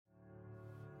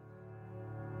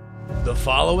The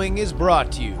following is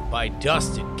brought to you by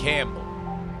Dustin Campbell,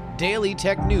 Daily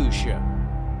Tech News Show,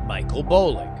 Michael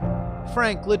Bolick,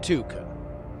 Frank Latuca,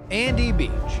 Andy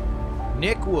Beach,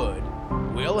 Nick Wood,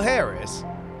 Will Harris,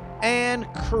 and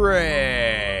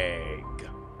Craig.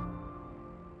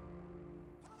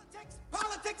 Politics,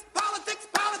 politics,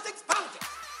 politics, politics.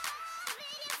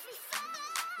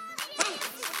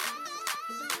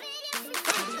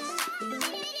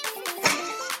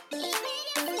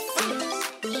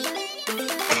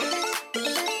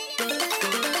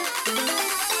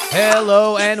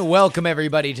 Hello and welcome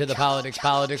everybody to the Politics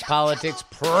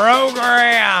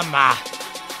program.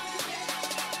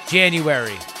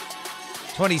 January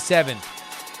 27th,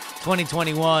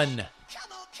 2021.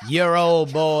 Your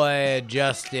old boy,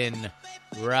 Justin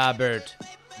Robert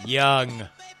Young.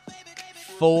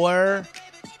 4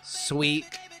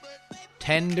 sweet,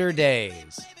 tender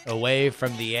days away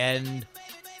from the end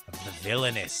of the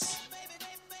villainous,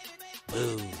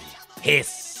 boo,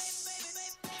 hiss,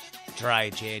 dry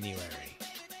January.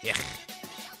 Yuck.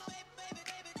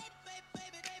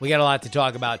 We got a lot to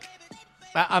talk about.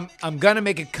 I'm going to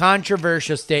make a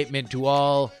controversial statement to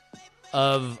all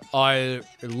of our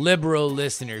liberal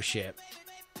listenership,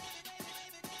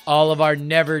 all of our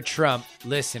Never Trump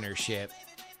listenership.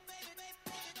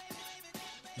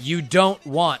 You don't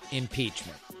want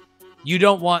impeachment. You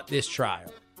don't want this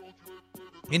trial.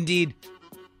 Indeed,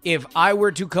 if I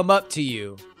were to come up to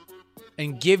you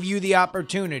and give you the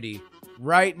opportunity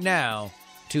right now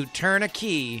to turn a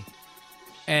key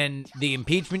and the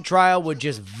impeachment trial would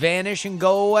just vanish and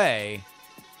go away,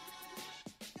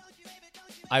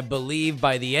 I believe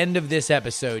by the end of this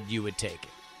episode, you would take it.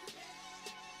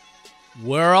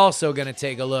 We're also going to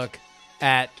take a look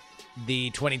at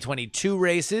the 2022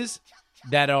 races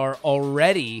that are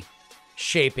already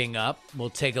shaping up. We'll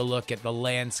take a look at the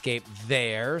landscape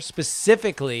there,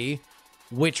 specifically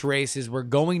which races we're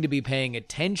going to be paying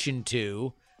attention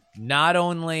to, not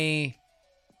only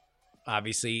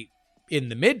obviously in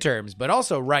the midterms, but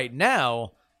also right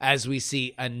now as we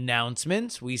see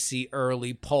announcements, we see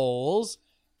early polls,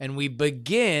 and we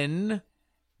begin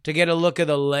to get a look at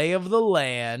the lay of the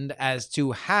land as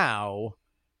to how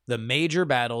the major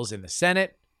battles in the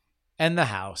Senate and the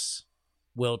House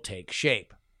will take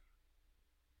shape.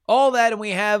 All that, and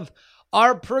we have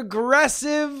our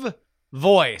progressive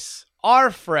voice,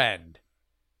 our friend,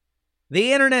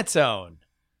 the internet's own,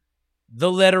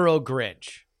 the literal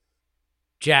Grinch,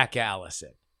 Jack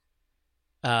Allison.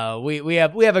 We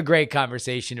have a great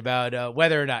conversation about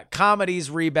whether or not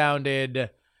comedy's rebounded,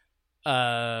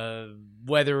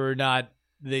 whether or not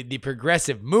the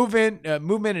progressive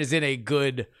movement is in a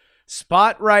good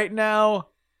spot right now.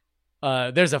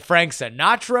 There's a Frank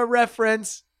Sinatra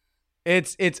reference.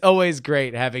 It's always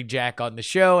great having Jack on the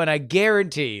show, and I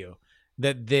guarantee you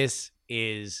that this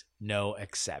is no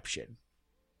exception.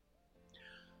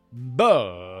 But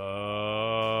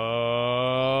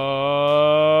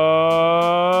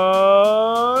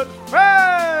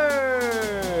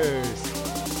first,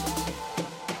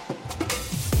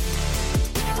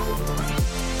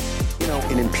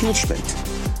 in impeachment,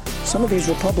 some of these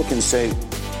Republicans say,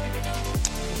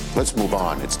 let's move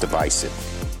on, it's divisive.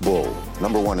 Bull.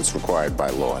 Number one, it's required by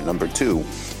law. Number two,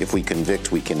 if we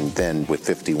convict, we can then, with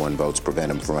 51 votes,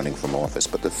 prevent him from running from office.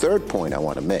 But the third point I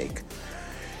want to make,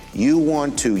 you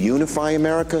want to unify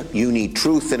America, you need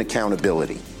truth and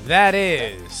accountability. That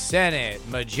is Senate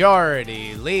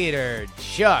Majority Leader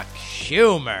Chuck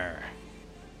Schumer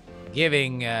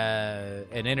giving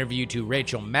an interview to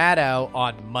Rachel Maddow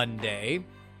on Monday.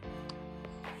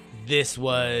 This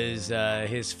was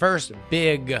his first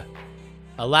big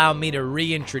allow me to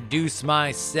reintroduce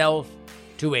myself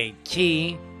to a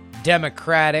key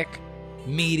Democratic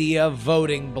media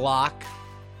voting bloc,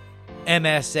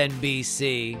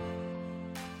 MSNBC.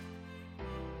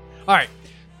 All right,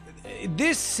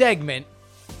 this segment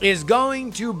is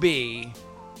going to be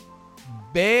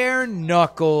bare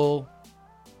knuckle,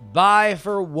 buy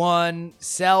for one,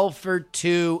 sell for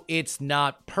two. It's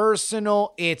not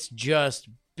personal, it's just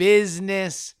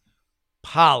business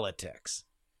politics.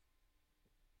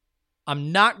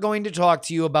 I'm not going to talk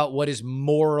to you about what is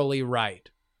morally right.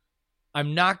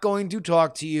 I'm not going to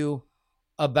talk to you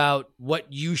about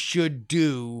what you should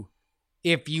do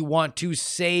if you want to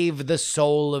save the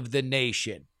soul of the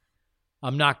nation.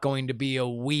 I'm not going to be a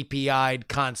weepy-eyed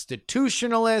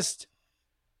constitutionalist.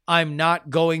 I'm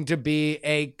not going to be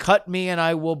a cut me and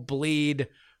I will bleed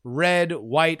red,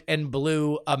 white, and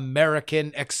blue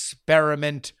American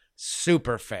experiment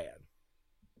superfan.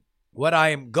 What I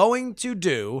am going to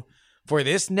do for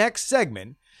this next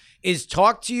segment is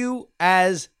talk to you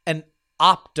as an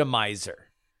optimizer,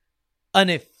 an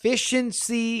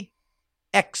efficiency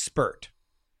expert.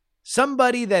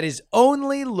 Somebody that is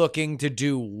only looking to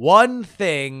do one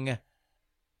thing,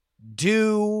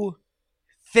 do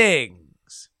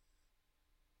things.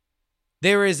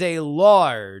 There is a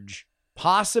large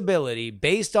possibility,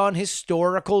 based on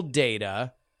historical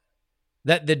data,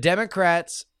 that the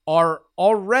Democrats are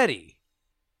already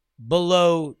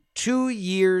below 2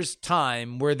 years'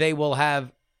 time where they will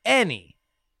have any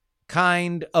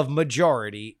kind of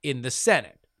majority in the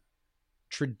Senate.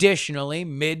 Traditionally,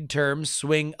 midterms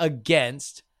swing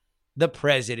against the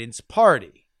president's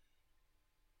party.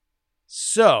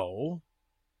 So,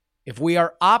 if we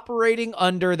are operating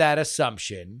under that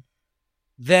assumption,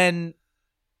 then,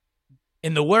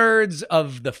 in the words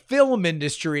of the film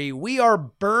industry, we are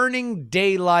burning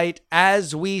daylight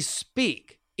as we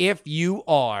speak if you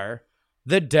are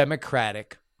the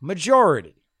Democratic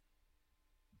majority.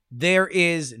 There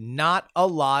is not a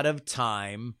lot of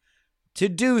time to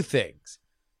do things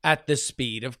at the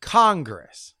speed of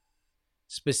Congress,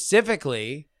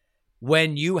 specifically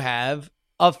when you have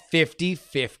a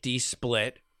 50-50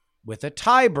 split with a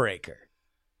tiebreaker.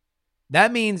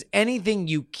 That means anything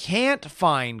you can't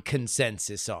find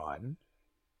consensus on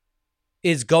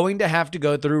is going to have to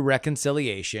go through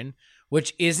reconciliation,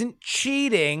 which isn't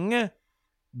cheating,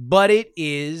 but it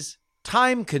is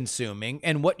time consuming.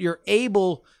 And what you're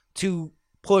able to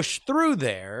push through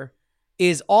there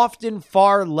is often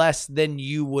far less than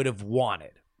you would have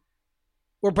wanted.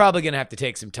 We're probably going to have to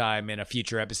take some time in a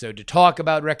future episode to talk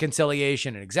about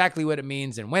reconciliation and exactly what it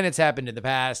means and when it's happened in the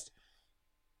past,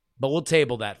 but we'll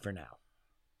table that for now.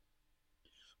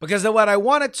 Because what I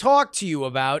want to talk to you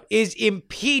about is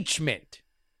impeachment,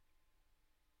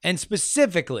 and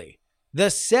specifically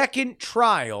the second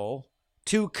trial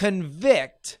to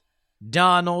convict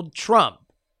Donald Trump.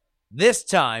 This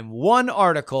time, one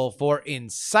article for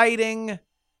inciting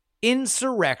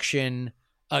insurrection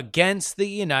against the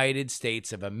United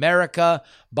States of America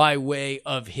by way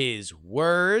of his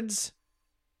words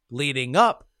leading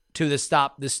up to the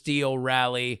Stop the Steal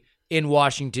rally in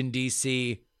Washington,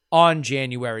 D.C. on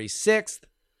January 6th,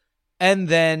 and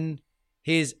then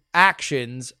his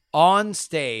actions on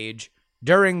stage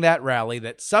during that rally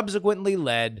that subsequently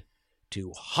led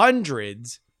to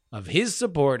hundreds of his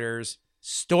supporters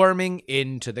storming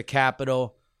into the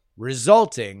Capitol,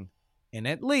 resulting in,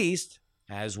 at least,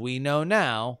 as we know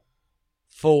now,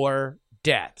 4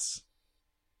 deaths.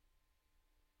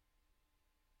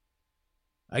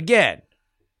 Again,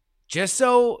 just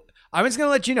so I'm just going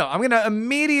to let you know, I'm going to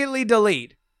immediately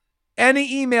delete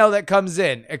any email that comes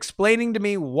in explaining to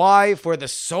me why, for the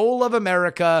soul of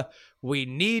America, we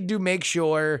need to make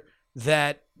sure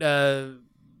that that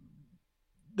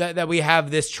we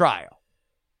have this trial.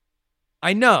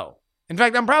 I know. In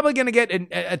fact, I'm probably going to get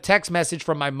a text message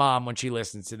from my mom when she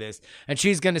listens to this, and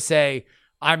she's going to say,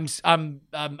 "I'm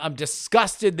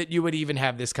disgusted that you would even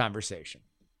have this conversation,"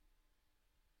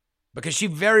 because she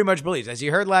very much believes, as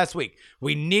you heard last week,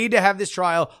 we need to have this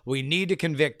trial. We need to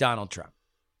convict Donald Trump.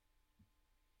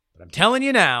 But I'm telling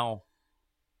you now,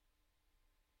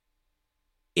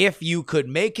 if you could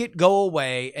make it go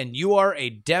away and you are a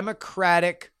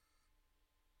Democratic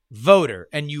voter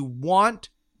and you want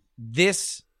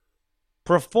this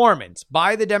performance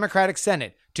by the Democratic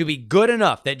Senate to be good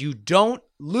enough that you don't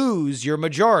lose your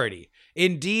majority,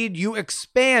 indeed you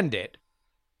expand it,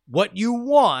 what you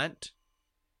want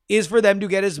is for them to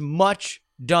get as much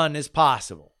done as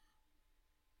possible.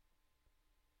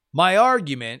 My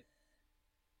argument,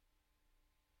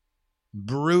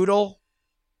 brutal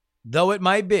though it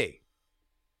might be,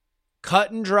 cut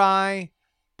and dry,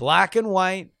 black and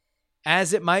white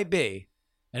as it might be,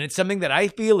 and it's something that I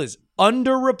feel is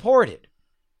underreported.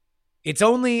 It's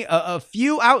only a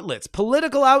few outlets,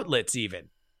 political outlets even,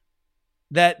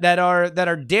 that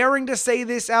are daring to say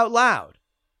this out loud.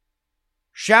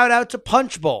 Shout out to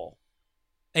Punchbowl,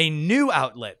 a new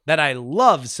outlet that I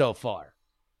love so far.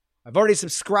 I've already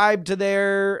subscribed to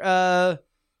their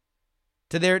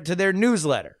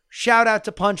newsletter. Shout out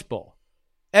to Punchbowl.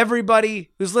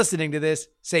 Everybody who's listening to this,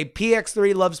 say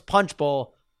PX3 loves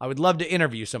Punchbowl. I would love to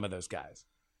interview some of those guys.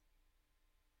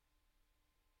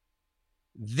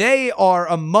 They are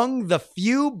among the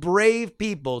few brave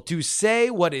people to say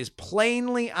what is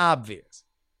plainly obvious.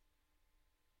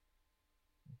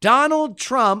 Donald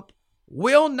Trump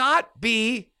will not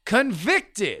be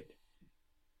convicted.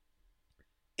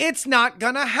 It's not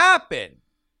going to happen.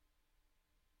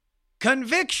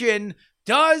 Conviction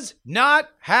does not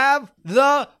have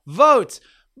the votes.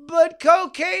 But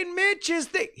Cocaine Mitch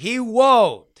he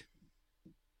won't.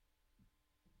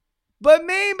 But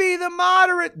maybe the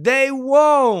moderate, they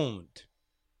won't.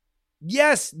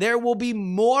 Yes, there will be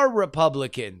more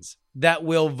Republicans that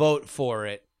will vote for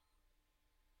it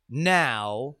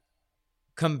now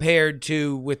compared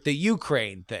to with the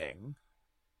Ukraine thing.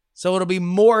 So it'll be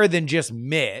more than just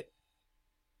Mitt,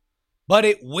 but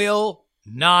it will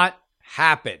not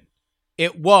happen.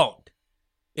 It won't.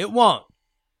 It won't.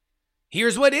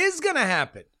 Here's what is going to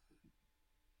happen.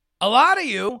 A lot of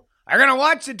you are going to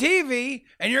watch the TV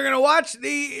and you're going to watch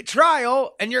the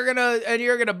trial and you're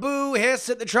going to boo, hiss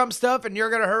at the Trump stuff and you're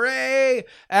going to hooray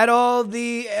at all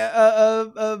the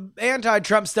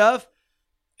anti-Trump stuff.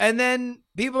 And then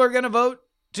people are going to vote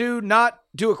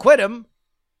to acquit him.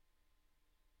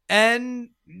 And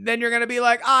then you're going to be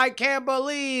like, I can't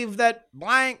believe that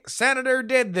blank senator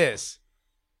did this.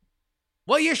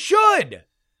 Well, you should,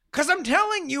 because I'm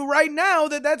telling you right now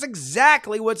that that's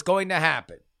exactly what's going to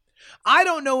happen. I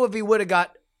don't know if he would have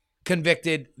got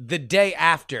convicted the day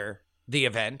after the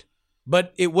event,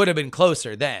 but it would have been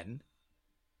closer then.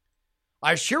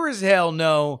 I sure as hell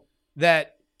know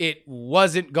that it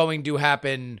wasn't going to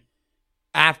happen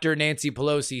after Nancy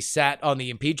Pelosi sat on the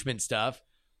impeachment stuff.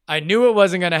 I knew it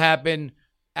wasn't going to happen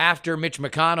after Mitch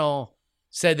McConnell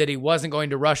said that he wasn't going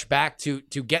to rush back to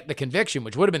get the conviction,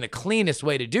 which would have been the cleanest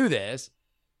way to do this.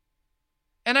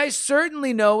 And I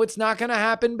certainly know it's not going to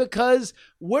happen because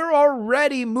we're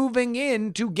already moving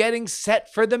into getting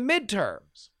set for the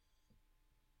midterms.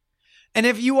 And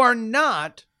if you are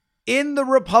not in the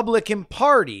Republican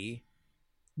Party,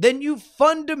 then you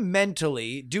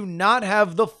fundamentally do not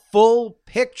have the full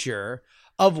picture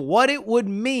of what it would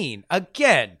mean.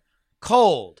 Again,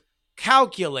 cold,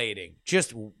 calculating,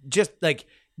 just like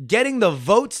getting the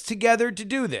votes together to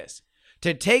do this.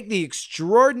 To take the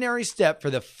extraordinary step for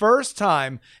the first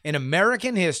time in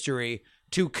American history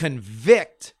to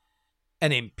convict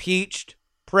an impeached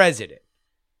president.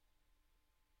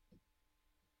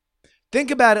 Think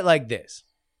about it like this.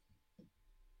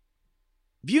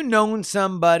 Have you known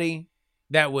somebody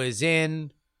that was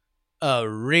in a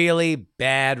really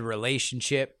bad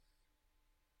relationship?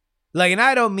 Like, and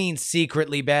I don't mean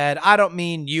secretly bad. I don't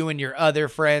mean you and your other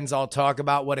friends all talk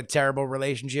about what a terrible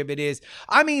relationship it is.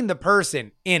 I mean the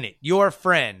person in it, your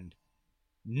friend,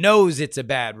 knows it's a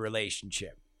bad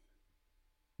relationship.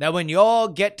 Now, when you all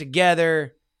get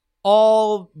together,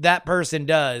 all that person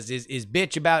does is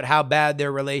bitch about how bad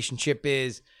their relationship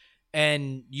is.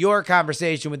 And your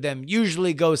conversation with them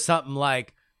usually goes something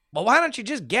like, well, why don't you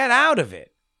just get out of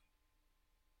it?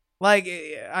 Like,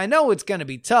 I know it's going to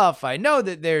be tough. I know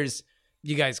that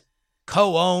you guys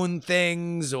co-own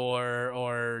things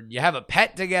or you have a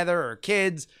pet together or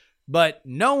kids, but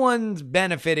no one's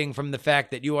benefiting from the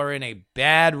fact that you are in a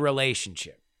bad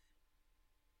relationship.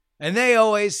 And they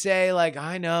always say, like,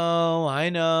 I know.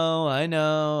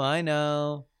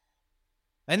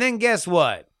 And then guess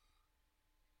what?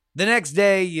 The next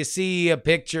day you see a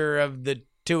picture of the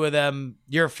two of them,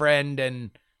 your friend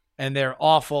and their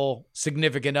awful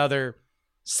significant other,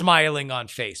 smiling on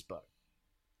Facebook.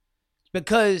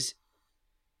 Because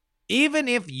even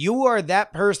if you are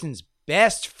that person's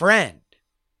best friend,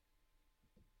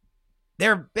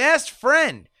 their best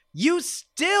friend, you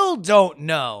still don't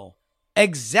know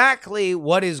exactly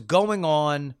what is going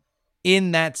on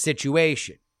in that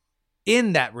situation,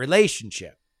 in that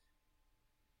relationship.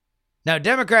 Now,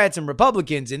 Democrats and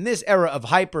Republicans in this era of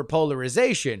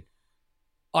hyperpolarization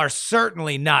are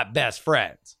certainly not best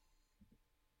friends.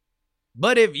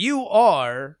 But if you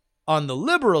are on the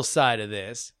liberal side of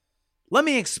this, let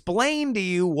me explain to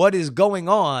you what is going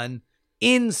on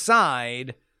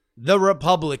inside the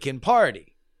Republican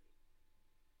Party.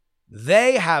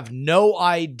 They have no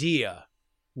idea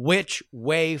which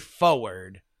way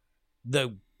forward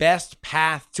the best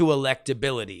path to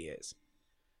electability is.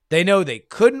 They know they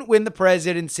couldn't win the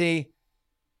presidency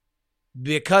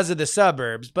because of the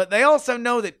suburbs, but they also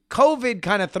know that COVID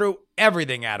kind of threw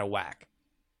everything out of whack.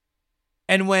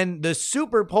 And when the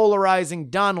super polarizing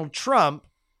Donald Trump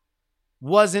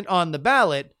wasn't on the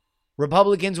ballot,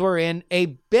 Republicans were in a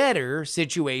better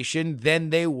situation than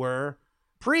they were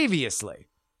previously,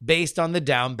 based on the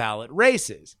down ballot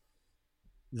races.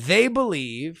 They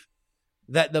believe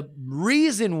that the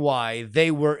reason why they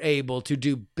were able to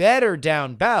do better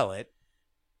down ballot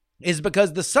is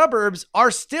because the suburbs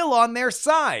are still on their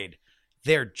side.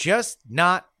 They're just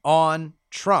not on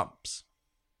Trump's.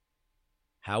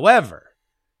 However,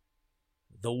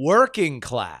 the working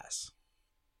class,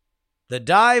 the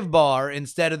dive bar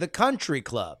instead of the country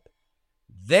club,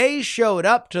 they showed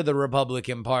up to the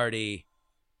Republican Party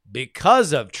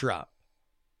because of Trump.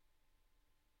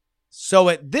 So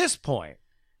at this point,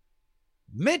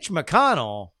 Mitch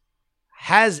McConnell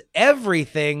has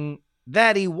everything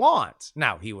that he wants.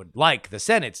 Now, he would like the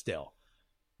Senate still,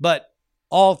 but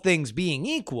all things being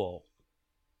equal,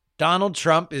 Donald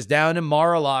Trump is down in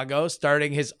Mar-a-Lago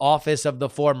starting his office of the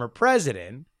former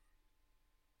president,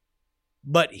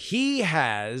 but he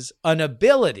has an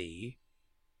ability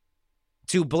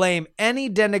to blame any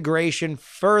denigration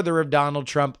further of Donald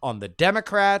Trump on the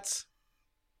Democrats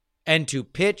and to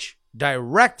pitch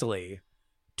directly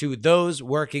to those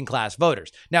working class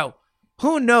voters. Now,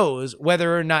 who knows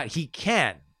whether or not he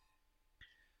can?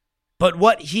 But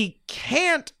what he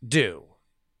can't do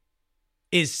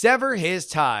is sever his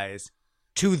ties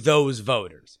to those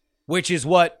voters, which is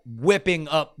what whipping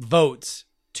up votes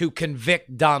to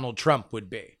convict Donald Trump would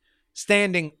be,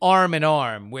 standing arm in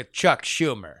arm with Chuck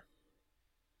Schumer.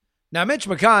 Now, Mitch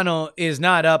McConnell is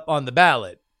not up on the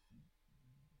ballot,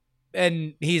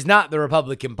 and he's not the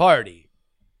Republican Party,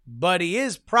 but he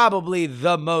is probably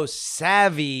the most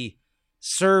savvy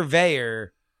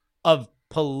surveyor of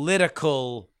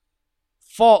political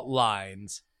fault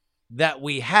lines that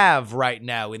we have right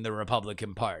now in the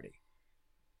Republican Party.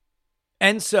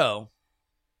 And so,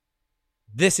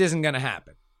 this isn't going to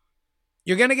happen.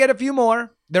 You're going to get a few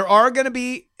more. There are going to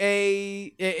be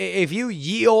a few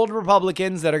ye old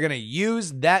Republicans that are going to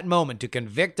use that moment to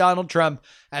convict Donald Trump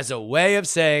as a way of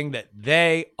saying that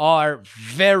they are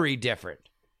very different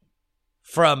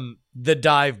from the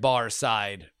dive bar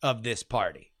side of this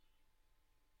party.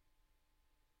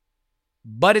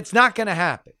 But it's not going to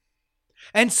happen.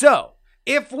 And so,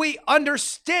 if we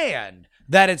understand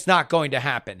that it's not going to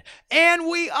happen, and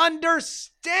we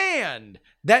understand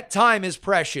that time is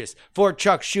precious for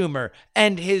Chuck Schumer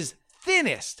and his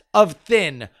thinnest of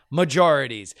thin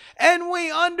majorities, and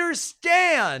we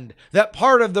understand that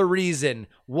part of the reason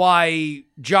why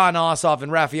John Ossoff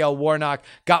and Raphael Warnock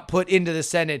got put into the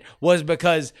Senate was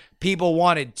because people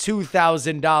wanted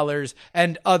 $2,000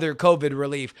 and other COVID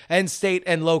relief and state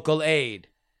and local aid.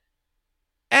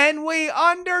 And we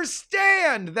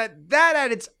understand that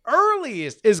at its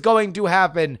earliest is going to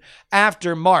happen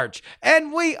after March.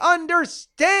 And we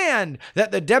understand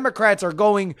that the Democrats are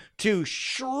going to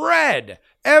shred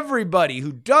everybody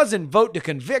who doesn't vote to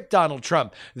convict Donald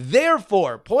Trump,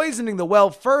 therefore poisoning the well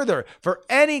further for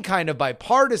any kind of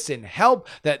bipartisan help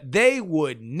that they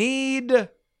would need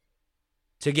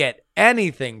to get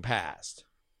anything passed.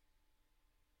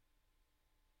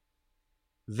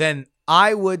 Then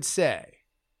I would say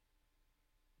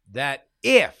that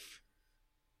if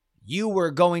you were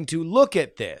going to look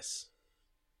at this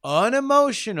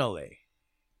unemotionally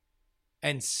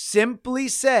and simply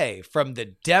say from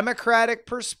the Democratic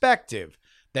perspective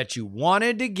that you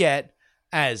wanted to get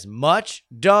as much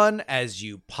done as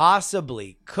you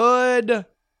possibly could,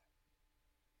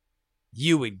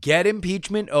 you would get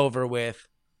impeachment over with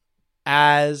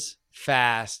as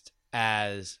fast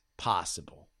as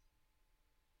possible.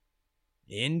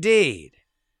 Indeed,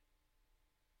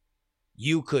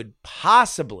 you could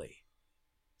possibly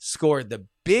score the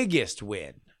biggest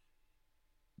win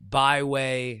by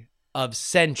way of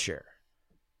censure.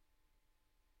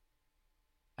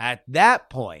 At that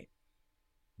point,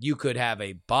 you could have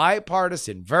a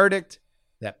bipartisan verdict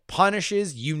that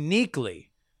punishes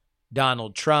uniquely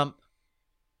Donald Trump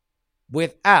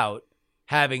without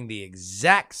having the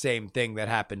exact same thing that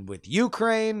happened with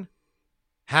Ukraine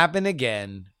happen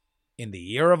again in the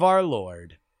year of our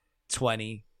Lord,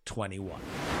 2021.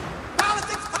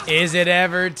 Is it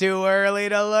ever too early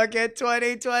to look at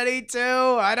 2022?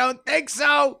 I don't think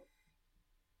so.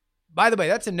 By the way,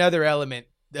 that's another element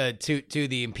to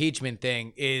the impeachment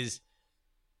thing is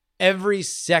every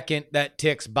second that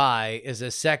ticks by is a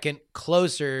second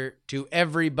closer to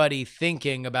everybody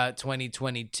thinking about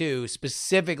 2022,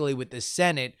 specifically with the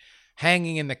Senate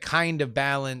hanging in the kind of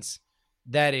balance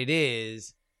that it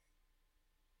is.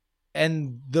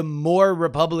 And the more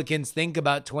Republicans think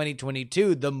about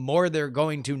 2022, the more they're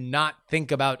going to not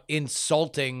think about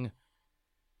insulting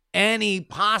any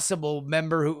possible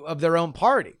member of their own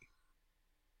party.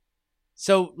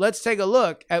 So let's take a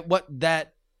look at what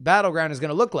that battleground is going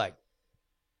to look like.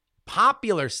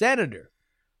 Popular Senator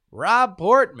Rob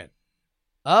Portman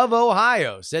of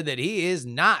Ohio said that he is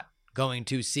not going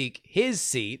to seek his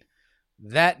seat.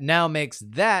 That now makes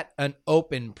that an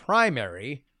open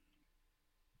primary.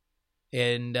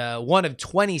 And one of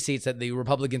 20 seats that the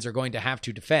Republicans are going to have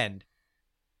to defend.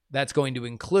 That's going to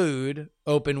include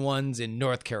open ones in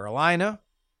North Carolina,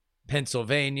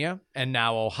 Pennsylvania, and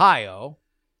now Ohio.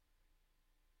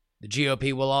 The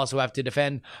GOP will also have to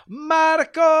defend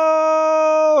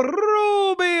Marco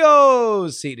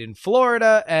Rubio's seat in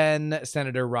Florida and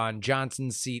Senator Ron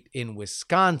Johnson's seat in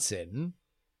Wisconsin.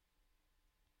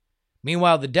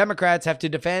 Meanwhile, the Democrats have to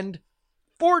defend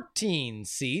 14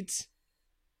 seats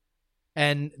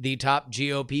And the top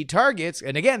GOP targets,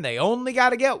 and again, they only got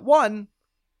to get one.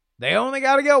 They only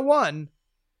got to get one,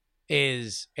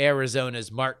 is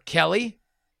Arizona's Mark Kelly,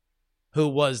 who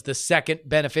was the second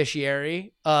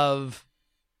beneficiary of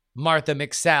Martha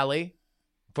McSally,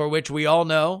 for which we all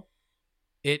know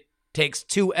it takes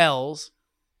 2 L's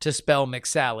to spell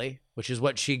McSally, which is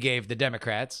what she gave the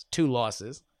Democrats, 2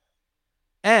 losses.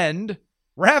 And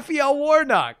Raphael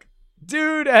Warnock.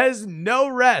 Dude has no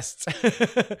rest.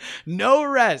 No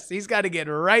rest. He's got to get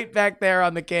right back there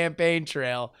on the campaign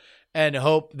trail and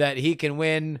hope that he can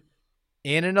win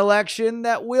in an election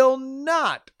that will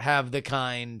not have the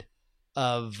kind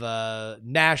of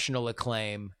national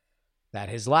acclaim that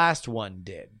his last one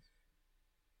did.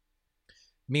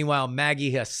 Meanwhile,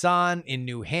 Maggie Hassan in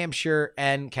New Hampshire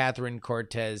and Catherine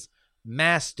Cortez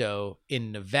Masto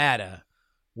in Nevada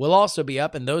will also be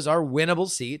up, and those are winnable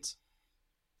seats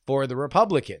for the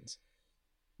Republicans.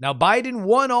 Now, Biden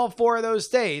won all 4 of those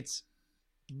states,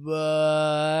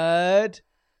 but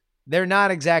they're not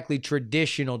exactly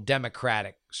traditional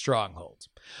Democratic strongholds.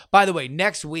 By the way,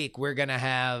 next week, we're going to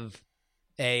have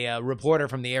a reporter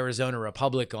from the Arizona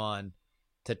Republic on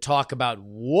to talk about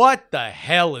what the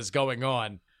hell is going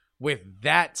on with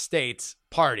that state's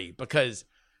party, because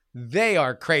they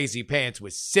are crazy pants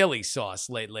with silly sauce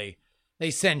lately. They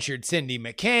censured Cindy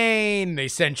McCain. They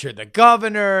censured the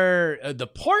governor. The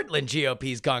Portland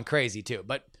GOP's gone crazy too,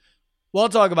 but we'll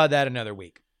talk about that another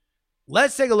week.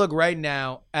 Let's take a look right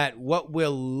now at what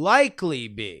will likely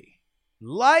be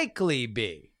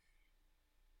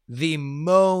the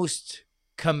most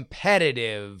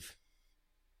competitive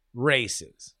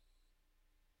races.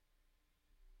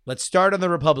 Let's start on the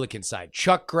Republican side.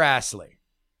 Chuck Grassley.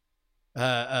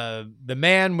 The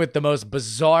man with the most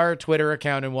bizarre Twitter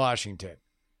account in Washington.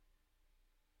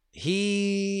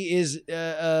 He is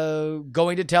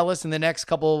going to tell us in the next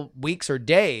couple weeks or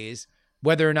days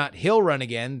whether or not he'll run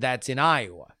again. That's in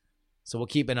Iowa. So we'll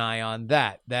keep an eye on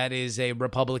that. That is a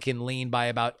Republican lean by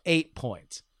about 8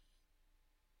 points.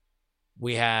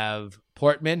 We have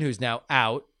Portman, who's now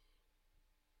out.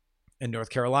 In North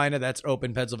Carolina, that's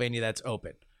open. Pennsylvania, that's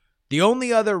open. The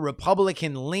only other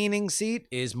Republican-leaning seat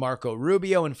is Marco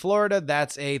Rubio in Florida.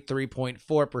 That's a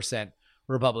 3.4%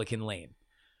 Republican lean.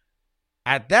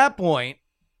 At that point,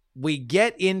 we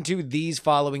get into these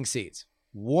following seats.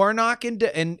 Warnock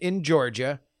in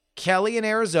Georgia, Kelly in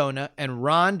Arizona, and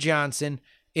Ron Johnson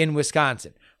in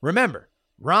Wisconsin. Remember,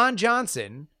 Ron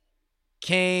Johnson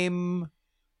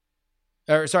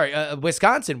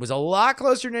Wisconsin was a lot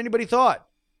closer than anybody thought.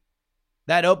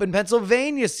 That open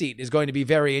Pennsylvania seat is going to be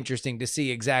very interesting to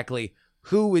see exactly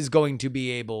who is going to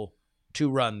be able to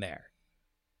run there.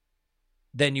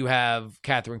 Then you have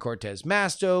Catherine Cortez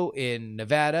Masto in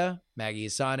Nevada, Maggie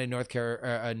Hassan in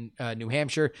New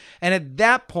Hampshire. And at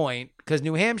that point, because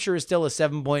New Hampshire is still a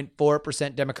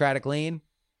 7.4% Democratic lean,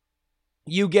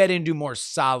 you get into more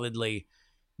solidly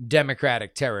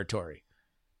Democratic territory.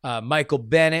 Michael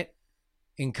Bennett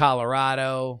in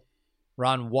Colorado,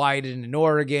 Ron Wyden in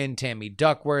Oregon, Tammy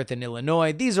Duckworth in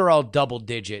Illinois. These are all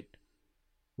double-digit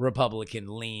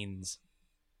Republican leans.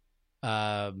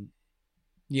 Even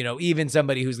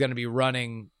somebody who's going to be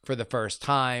running for the first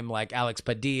time, like Alex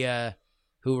Padilla,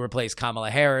 who replaced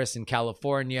Kamala Harris in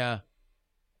California,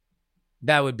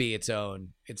 that would be its own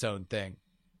thing.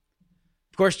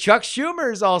 Of course, Chuck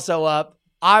Schumer is also up.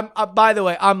 By the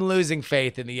way, I'm losing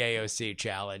faith in the AOC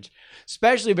challenge,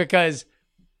 especially because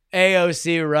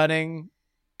AOC running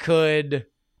could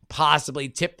possibly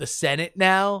tip the Senate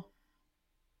now.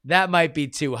 That might be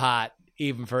too hot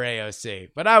even for AOC,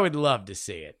 but I would love to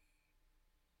see it.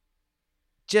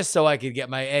 Just so I could get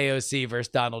my AOC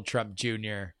versus Donald Trump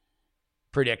Jr.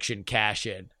 prediction cash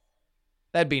in.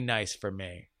 That'd be nice for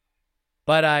me.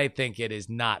 But I think it is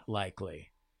not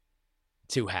likely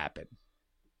to happen.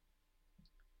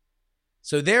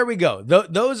 So there we go.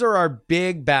 Those are our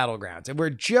big battlegrounds. And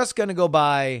we're just going to go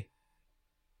by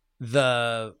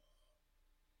the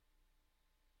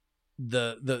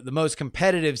most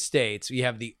competitive states. We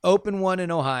have the open one in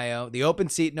Ohio, the open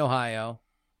seat in Ohio,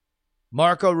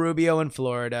 Marco Rubio in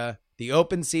Florida, the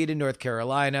open seat in North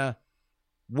Carolina,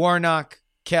 Warnock,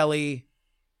 Kelly,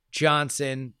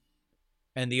 Johnson,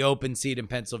 and the open seat in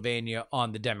Pennsylvania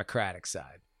on the Democratic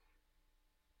side.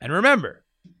 And remember,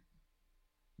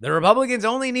 the Republicans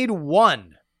only need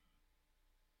one.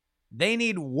 They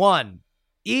need one.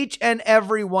 Each and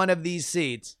every one of these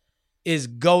seats is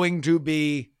going to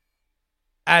be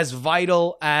as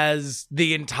vital as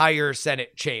the entire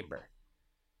Senate chamber.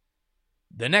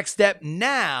 The next step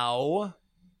now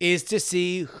is to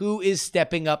see who is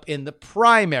stepping up in the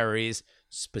primaries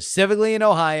specifically in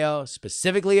Ohio,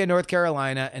 specifically in North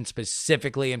Carolina, and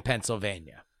specifically in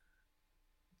Pennsylvania.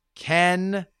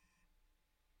 Can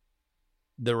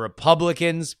the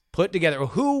Republicans put together,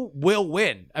 who will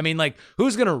win? I mean, like,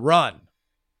 who's going to run?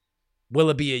 Will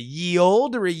it be a ye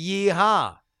old or a yee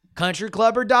ha? Country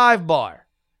club or dive bar?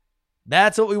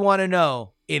 That's what we want to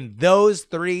know in those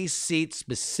 3 seats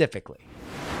specifically.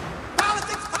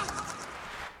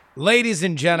 Ladies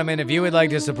and gentlemen, if you would like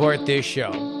to support this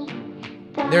show,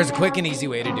 there's a quick and easy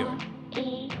way to do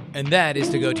it. And that is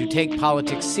to go to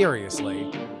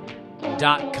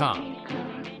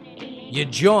takepoliticsseriously.com. You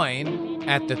join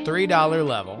at the $3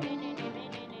 level,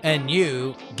 and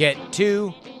you get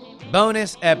 2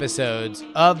 bonus episodes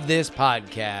of this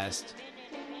podcast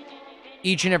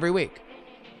each and every week.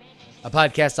 A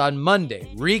podcast on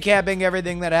Monday, recapping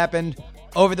everything that happened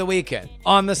over the weekend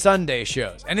on the Sunday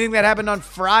shows. Anything that happened on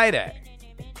Friday.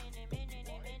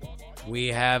 We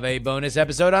have a bonus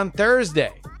episode on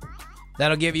Thursday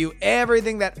that'll give you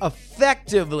everything that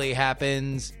effectively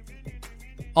happens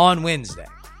on Wednesday.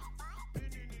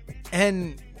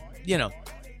 And, you know,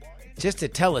 just to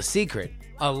tell a secret,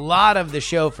 a lot of the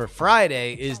show for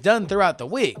Friday is done throughout the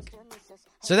week.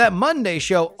 So that Monday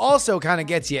show also kind of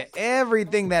gets you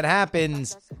everything that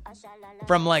happens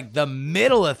from like the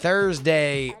middle of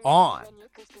Thursday on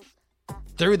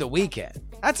through the weekend.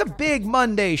 That's a big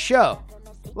Monday show.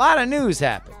 A lot of news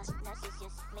happens.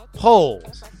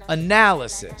 Polls,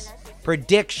 analysis,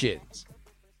 predictions.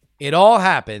 It all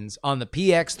happens on the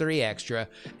PX3 Extra,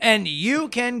 and you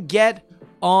can get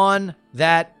on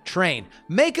that train.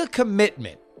 Make a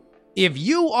commitment. If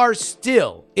you are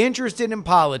still interested in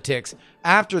politics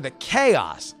after the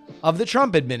chaos of the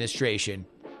Trump administration,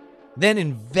 then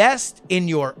invest in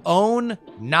your own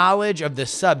knowledge of the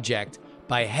subject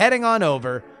by heading on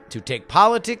over to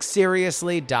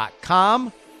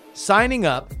takepoliticsseriously.com, signing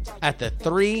up at the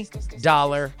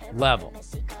 $3 level.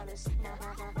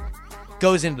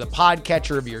 Goes into the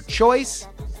podcatcher of your choice.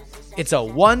 It's a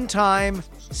one-time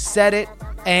set it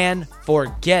and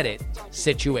forget it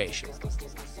situation.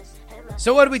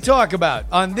 So what did we talk about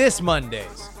on this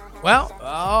Mondays? Well,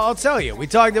 I'll tell you. We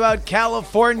talked about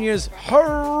California's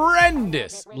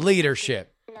horrendous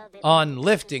leadership on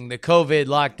lifting the COVID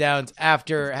lockdowns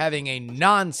after having a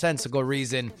nonsensical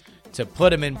reason to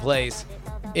put them in place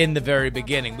in the very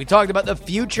beginning. We talked about the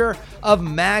future of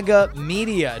MAGA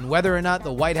media and whether or not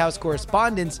the White House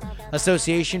Correspondents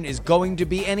Association is going to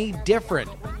be any different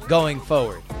going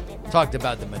forward. Talked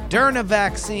about the Moderna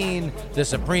vaccine, the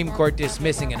Supreme Court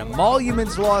dismissing an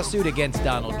emoluments lawsuit against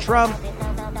Donald Trump,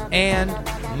 and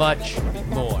much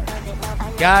more.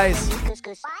 Guys,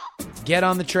 get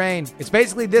on the train. It's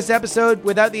basically this episode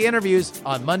without the interviews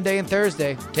on Monday and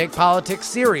Thursday.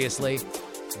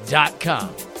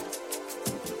 TakePoliticsSeriously.com.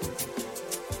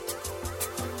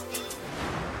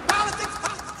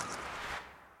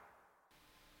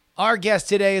 Our guest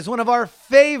today is one of our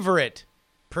favorite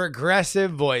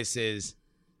progressive voices,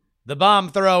 the bomb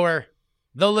thrower,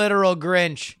 the literal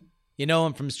Grinch. You know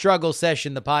him from Struggle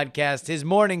Session, the podcast, his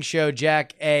morning show,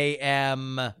 Jack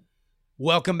AM.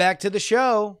 Welcome back to the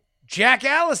show, Jack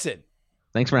Allison.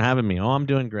 Thanks for having me. Oh, I'm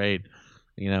doing great.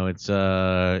 You know, it's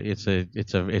a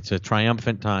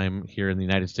triumphant time here in the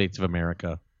United States of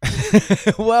America.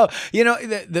 Well, you know,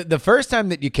 the first time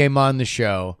that you came on the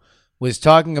show was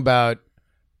talking about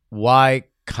why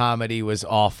comedy was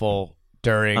awful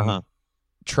during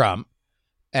Trump.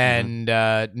 And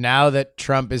now that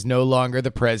Trump is no longer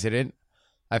the president,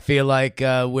 I feel like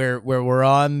we're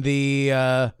on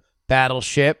the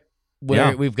battleship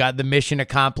where we've got the mission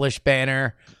accomplished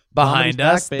banner behind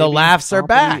us. Back, the laughs are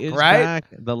back, right? Back.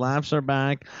 The laughs are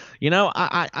back. You know,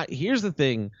 I here's the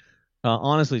thing,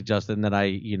 honestly, Justin, that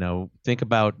I think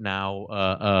about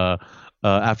now.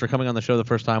 After coming on the show the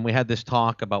first time, we had this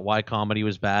talk about why comedy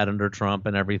was bad under Trump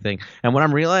and everything. And what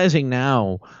I'm realizing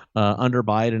now under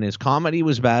Biden is comedy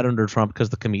was bad under Trump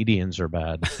because the comedians are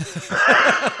bad.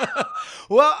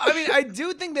 Well, I mean, I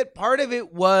do think that part of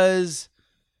it was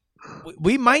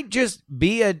this might just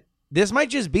be a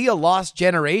lost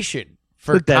generation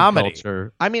for comedy.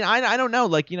 Culture. I mean, I don't know.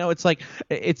 Like, it's like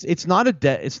it's not a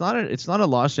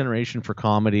lost generation for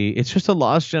comedy. It's just a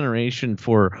lost generation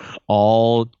for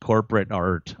all corporate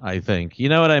art, I think. You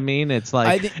know what I mean? It's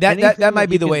like that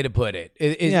might be the way to put it.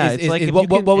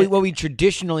 What we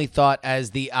traditionally thought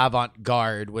as the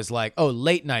avant-garde was like, oh,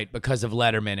 late night because of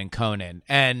Letterman and Conan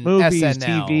and movies,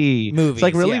 SNL, TV. Movies, it's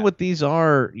like really what these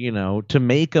are. To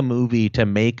make a movie, to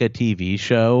make a TV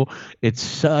show. It's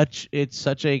such a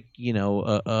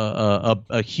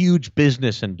a huge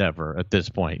business endeavor at this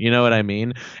point. You know what I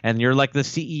mean? And you're like the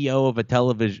CEO of a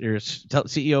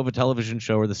CEO of a television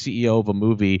show or the CEO of a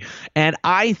movie. And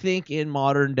I think in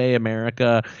modern day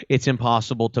America, it's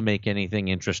impossible to make anything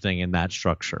interesting in that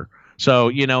structure.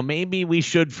 So, maybe we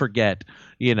should forget,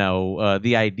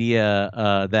 the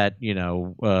idea that,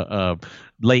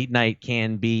 late night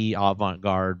can be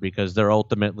avant-garde because they're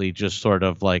ultimately just sort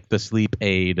of like the sleep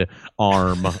aid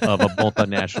arm of a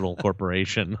multinational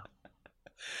corporation.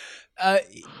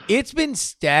 It's been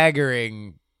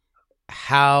staggering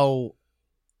how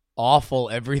awful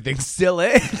everything still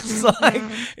is. Like,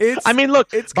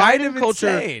 look, it's kind Biden of culture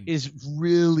insane. is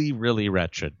really, really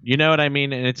wretched. You know what I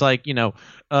mean? And it's like,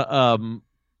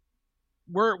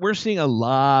 we're seeing a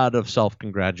lot of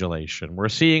self-congratulation. We're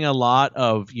seeing a lot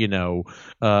of,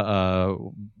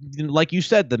 like you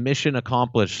said, the mission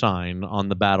accomplished sign on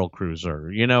the battle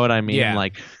cruiser. You know what I mean? Yeah.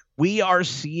 Like, we are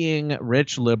seeing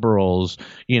rich liberals,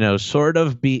 sort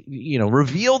of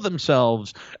reveal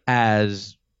themselves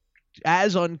as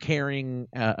uncaring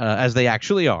as they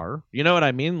actually are. You know what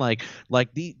I mean? Like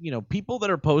the people that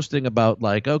are posting about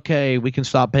like, okay, we can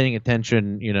stop paying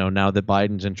attention, now that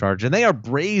Biden's in charge, and they are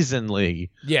brazenly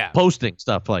posting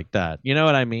stuff like that. You know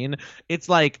what I mean? It's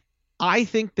like, I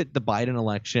think that the Biden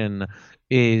election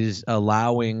is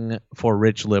allowing for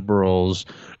rich liberals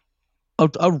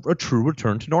a true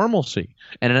return to normalcy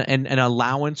and an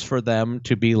allowance for them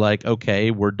to be like,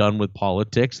 okay, we're done with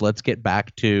politics. Let's get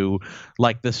back to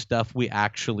like the stuff we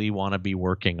actually want to be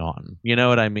working on. You know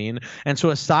what I mean? And so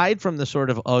aside from the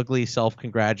sort of ugly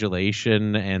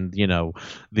self-congratulation and,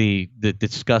 the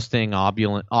disgusting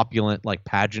opulent like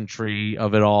pageantry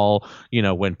of it all,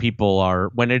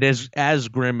 when it is as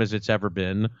grim as it's ever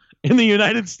been in the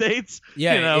United States.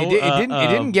 Yeah, it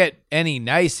didn't get any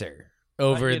nicer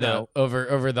over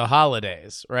the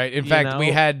holidays, right? In fact,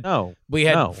 we had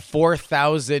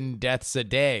 4,000 deaths a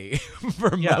day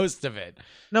for most of it.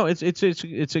 No, it's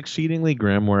exceedingly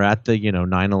grim. We're at the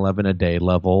 9/11 a day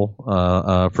level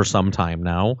for some time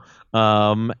now,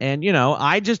 and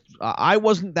I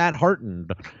wasn't that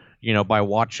heartened, by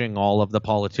watching all of the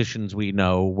politicians we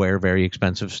know wear very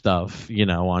expensive stuff,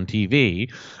 on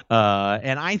TV,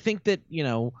 and I think that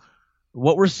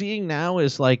what we're seeing now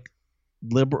is like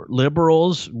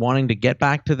liberals wanting to get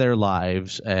back to their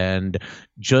lives and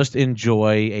just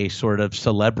enjoy a sort of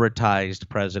celebritized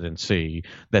presidency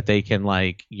that they can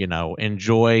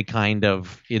enjoy kind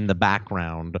of in the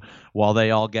background while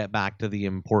they all get back to the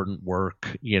important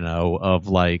work, of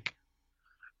like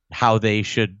how they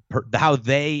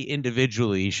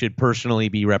individually should personally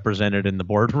be represented in the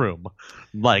boardroom,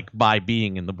 like by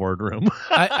being in the boardroom.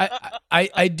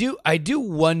 I do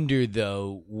wonder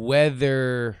though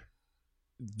whether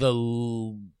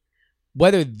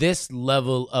this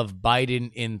level of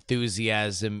Biden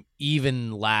enthusiasm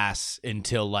even lasts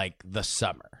until like the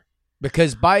summer,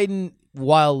 because Biden,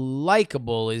 while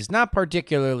likable, is not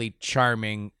particularly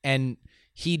charming, and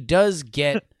he does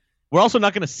get. We're also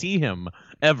not going to see him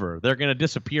ever. They're going to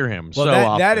disappear him. Well, so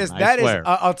often, that is. swear.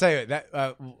 I'll tell you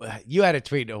that you had a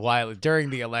tweet a while during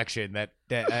the election that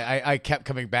I kept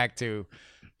coming back to.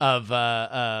 Of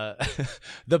the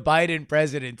Biden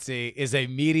presidency is a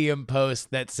Medium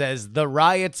post that says the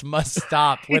riots must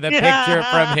stop with a picture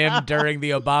from him during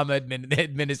the Obama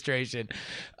administration,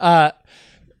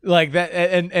 like that,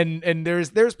 and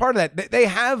there's part of that. They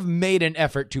have made an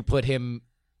effort to put him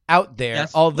out there,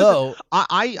 yes. Although listen,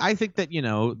 I think that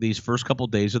these first couple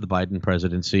days of the Biden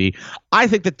presidency, I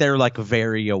think that they're like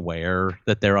very aware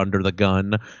that they're under the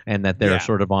gun and that they're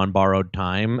sort of on borrowed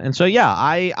time. And so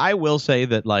I will say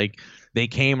that like they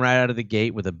came right out of the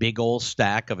gate with a big old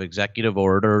stack of executive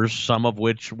orders, some of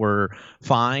which were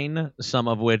fine, some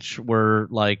of which were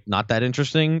like not that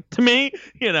interesting to me,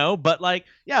 but like,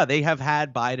 they have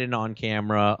had Biden on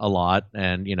camera a lot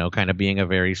and, kind of being a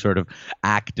very sort of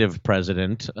active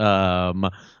president.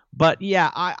 But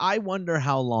I wonder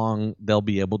how long they'll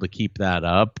be able to keep that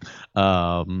up.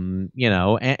 And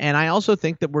I also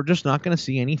think that we're just not going to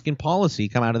see anything policy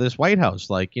come out of this White House.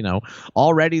 Like,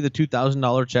 already the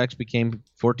 $2,000 checks became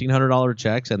 $1,400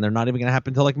 checks, and they're not even going to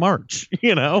happen until like March,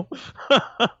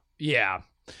 Yeah.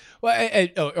 Well,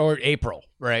 or April,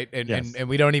 right? And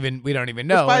we don't even know.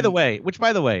 Which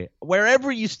by the way,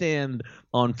 wherever you stand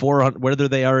on 400, whether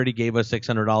they already gave us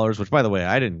 $600, which by the way,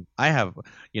 I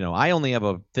only have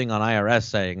a thing on IRS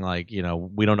saying like,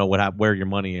 we don't know where your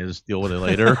money is, deal with it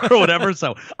later or whatever.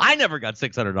 So I never got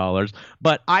 $600,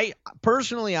 but I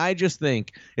just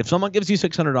think if someone gives you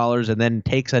 $600 and then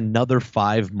takes another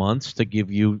 5 months to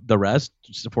give you the rest,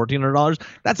 $1,400,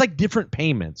 that's like different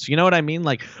payments. You know what I mean?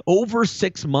 Like over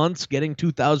 6 months getting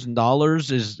 $2,000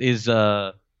 is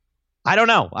I don't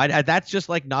know. That's just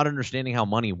like not understanding how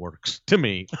money works to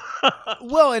me.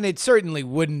 Well, and it certainly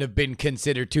wouldn't have been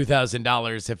considered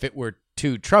 $2,000 if it were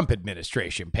two Trump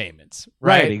administration payments,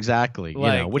 right? Exactly.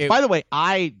 Like, Which, by the way,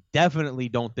 I definitely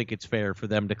don't think it's fair for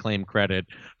them to claim credit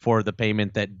for the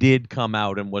payment that did come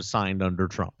out and was signed under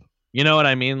Trump. You know what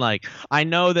I mean? Like, I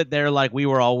know that they're like, we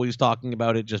were always talking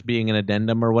about it just being an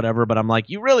addendum or whatever, but I'm like,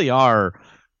 you really are,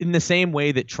 in the same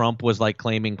way that Trump was like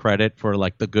claiming credit for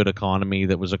like the good economy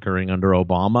that was occurring under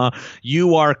Obama,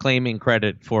 you are claiming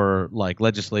credit for like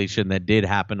legislation that did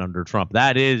happen under Trump.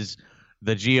 That is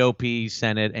the GOP,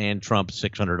 Senate, and Trump's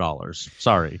 $600.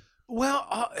 Sorry.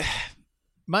 Well,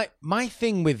 my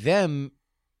thing with them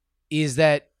is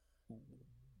that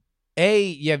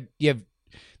you have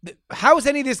how is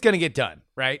any of this going to get done,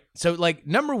 right? So, like,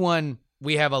 number one,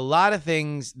 we have a lot of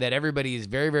things that everybody is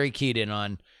very, very keyed in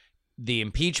on. The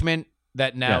impeachment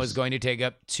that now is going to take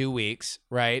up 2 weeks,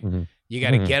 right? Mm-hmm. You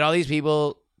got to get all these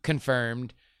people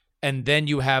confirmed, and then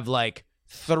you have like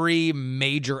 3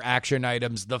 major action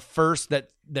items. The first that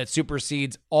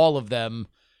supersedes all of them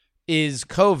is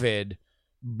COVID,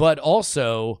 but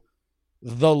also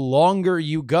the longer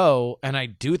you go, and I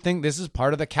do think this is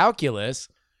part of the calculus,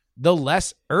 the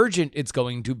less urgent it's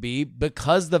going to be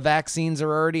because the vaccines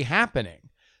are already happening.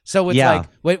 So it's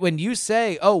like when you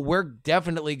say, oh, we're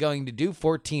definitely going to do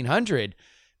 1,400,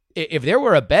 if there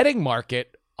were a betting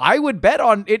market, I would bet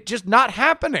on it just not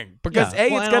happening because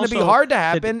A, it's going to be hard to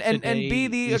happen, and B,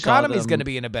 the economy is going to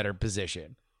be in a better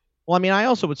position. Well, I mean, I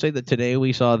also would say that today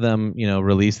we saw them,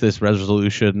 release this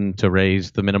resolution to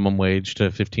raise the minimum wage to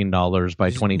 $15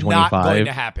 by 2025. Not going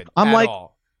to happen. I'm at like,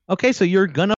 all. Okay, so you're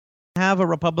gonna have a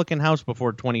Republican House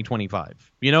before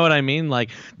 2025. You know what I mean? Like,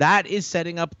 that is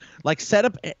setting up, like, set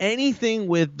up anything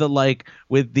with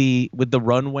the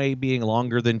runway being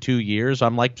longer than 2 years.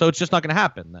 I'm like, so it's just not going to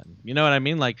happen then. You know what I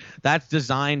mean? Like, that's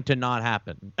designed to not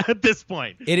happen at this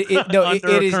point. It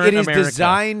is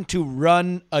designed to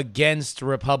run against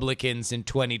Republicans in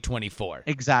 2024.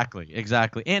 Exactly.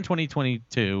 And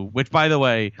 2022, which, by the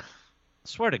way,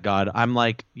 swear to God, I'm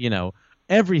like,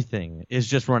 everything is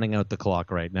just running out the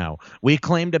clock right now. We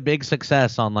claimed a big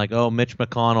success on like, oh, Mitch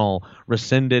McConnell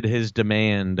rescinded his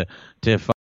demand to,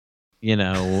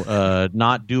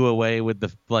 not do away with the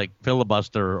like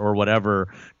filibuster or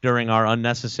whatever during our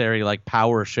unnecessary like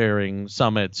power sharing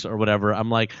summits or whatever. I'm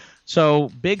like, so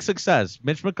big success.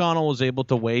 Mitch McConnell was able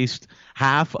to waste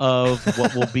half of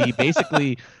what will be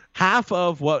basically half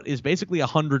of what is basically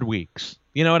 100 weeks.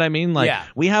 You know what I mean? Like,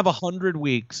 we have 100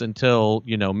 weeks until,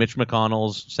 Mitch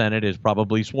McConnell's Senate is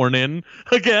probably sworn in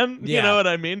again. Yeah. You know what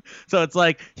I mean? So it's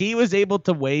like he was able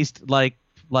to waste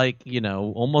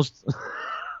almost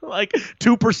like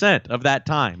 2% of that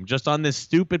time just on this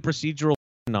stupid procedural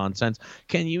nonsense.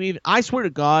 Can you even? I swear to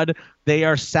God, they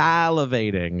are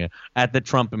salivating at the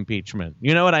Trump impeachment.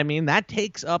 You know what I mean? That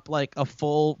takes up like a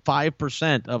full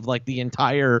 5% of like the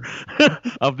entire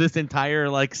of this entire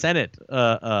like Senate.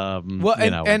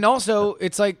 And also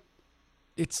it's like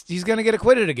he's gonna get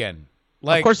acquitted again.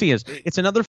 Like, of course he is. It's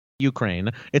another Ukraine.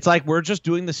 It's like we're just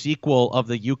doing the sequel of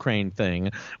the Ukraine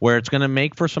thing where it's going to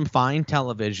make for some fine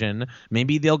television.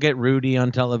 Maybe they'll get Rudy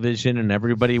on television and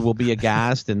everybody will be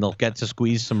aghast and they'll get to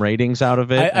squeeze some ratings out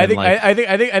of it. I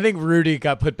think Rudy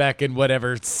got put back in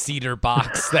whatever cedar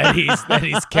box that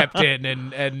he's kept in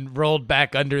and rolled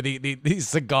back under the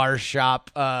cigar shop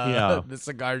the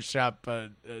cigar shop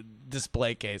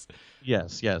display case.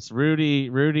 Yes. Rudy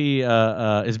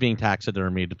is being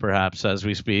taxidermied, perhaps, as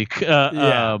we speak.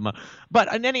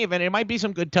 But in any event, it might be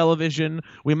some good television.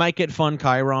 We might get fun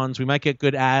chyrons. We might get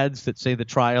good ads that say the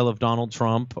trial of Donald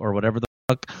Trump or whatever the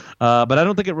fuck. But I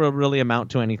don't think it will really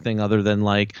amount to anything other than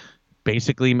like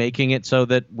basically making it so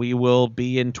that we will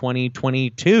be in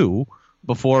 2022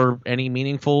 before any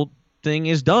meaningful thing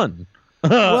is done.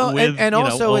 Well, with, and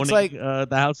also owning, it's like the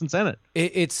House and Senate.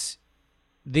 It's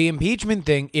the impeachment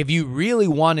thing. If you really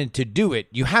wanted to do it,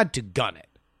 you had to gun it.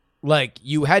 Like,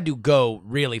 you had to go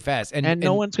really fast. And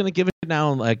no one's going to give it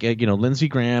now. Like, Lindsey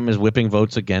Graham is whipping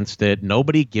votes against it.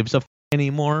 Nobody gives a f-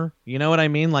 anymore. You know what I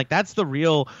mean? Like, that's the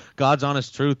real God's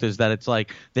honest truth, is that it's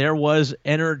like there was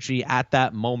energy at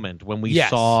that moment when we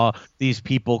saw these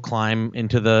people climb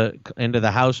into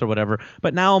the house or whatever.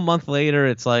 But now a month later,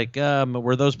 it's like,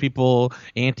 were those people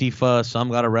Antifa? Some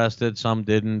got arrested, some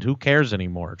didn't. Who cares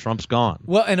anymore? Trump's gone.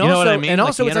 Well, and also, I mean?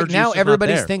 It's like now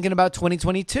everybody's thinking about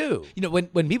 2022.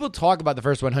 When people talk about the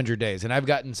first 100 days, and I've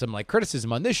gotten some like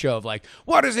criticism on this show of like,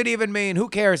 what does it even mean? Who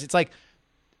cares? It's like,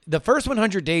 the first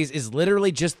 100 days is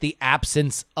literally just the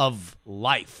absence of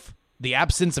life, the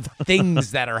absence of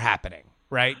things that are happening,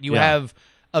 right? You have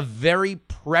a very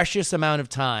precious amount of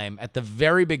time at the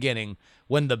very beginning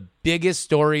when the biggest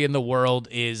story in the world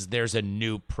is there's a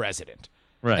new president.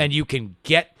 Right. And you can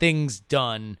get things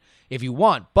done if you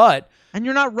want, and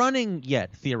you're not running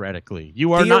yet, theoretically.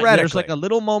 You are not. There's like a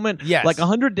little moment. Yes. Like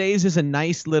 100 days is a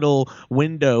nice little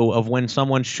window of when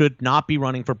someone should not be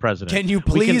running for president. Can you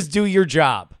please do your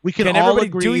job? We can all everybody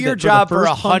agree do your that job for for the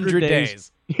first 100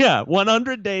 days. Yeah,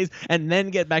 100 days, and then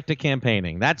get back to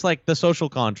campaigning. That's like the social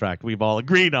contract we've all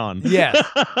agreed on. Yes.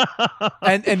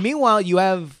 and meanwhile, you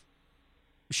have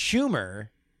Schumer,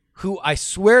 who I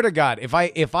swear to God,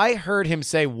 if I heard him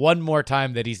say one more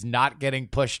time that he's not getting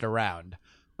pushed around,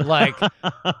 like,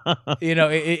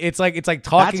 it's like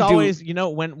talking. That's always,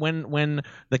 when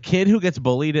the kid who gets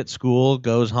bullied at school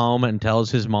goes home and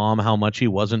tells his mom how much he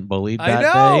wasn't bullied that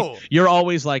day, you're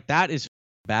always like, that is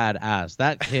badass.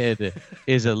 That kid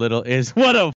is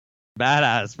what a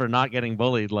badass for not getting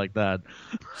bullied like that.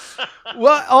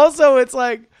 Well, also it's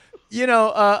like,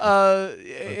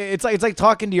 it's like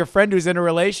talking to your friend who's in a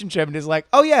relationship and is like,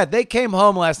 oh yeah, they came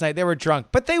home last night, they were drunk,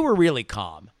 but they were really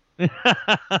calm.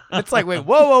 It's like, wait,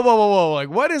 whoa. Like,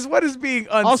 what is being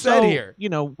unsaid here?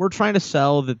 We're trying to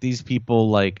sell that these people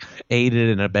like aided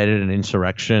and abetted an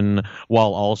insurrection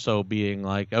while also being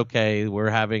like, okay,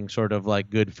 we're having sort of like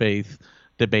good faith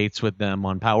debates with them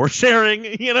on power sharing.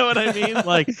 You know what I mean?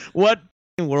 Like, what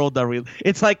world are we?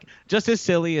 It's like just as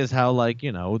silly as how, like,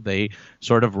 they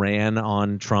sort of ran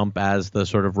on Trump as the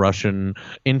sort of Russian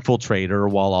infiltrator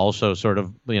while also sort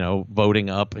of,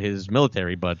 voting up his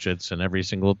military budgets and every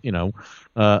single, do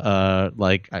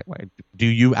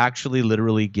you actually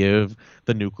literally give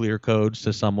the nuclear codes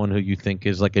to someone who you think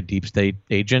is like a deep state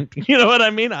agent? You know what I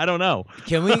mean? I don't know.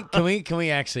 Can we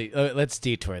actually let's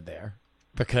detour there,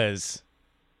 because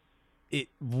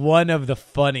one of the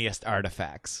funniest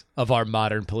artifacts of our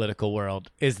modern political world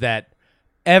is that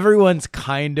everyone's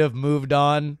kind of moved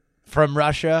on from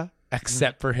Russia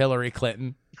except for Hillary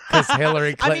Clinton. Because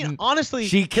Hillary Clinton, honestly,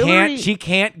 she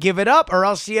can't give it up, or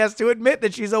else she has to admit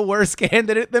that she's a worse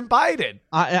candidate than Biden.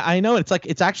 I know.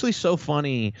 It's actually so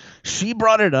funny. She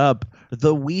brought it up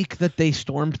the week that they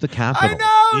stormed the Capitol.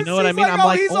 I know. You know what I mean? Like, I'm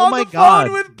like, he's oh on my the God.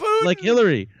 phone with Putin. Like,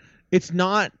 Hillary, it's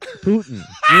not Putin.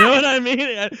 You know what I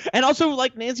mean? And also,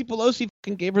 like, Nancy Pelosi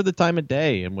fucking gave her the time of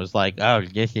day and was like, oh,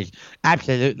 this is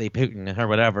absolutely Putin or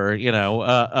whatever.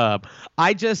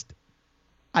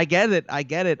 I get it.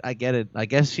 I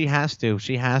guess she has to.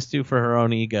 She has to for her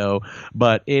own ego.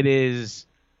 But it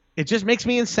just makes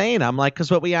me insane. I'm like, because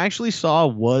what we actually saw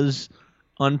was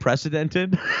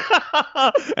unprecedented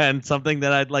and something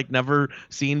that I'd like never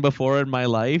seen before in my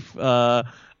life.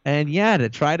 And yeah, to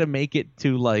try to make it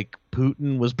to like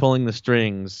Putin was pulling the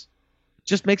strings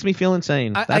just makes me feel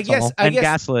insane. That's all. And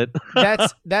gaslit.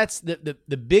 that's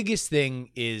the biggest thing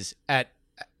is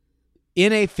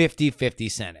in a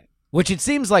 50-50 Senate, which it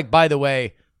seems like, by the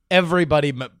way,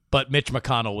 everybody but Mitch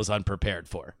McConnell was unprepared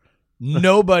for.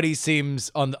 Nobody seems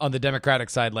on the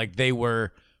Democratic side like they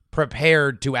were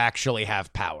prepared to actually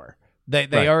have power. They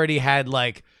Right. already had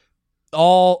like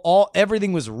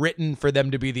everything was written for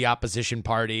them to be the opposition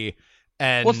party.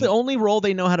 And Well, it's the only role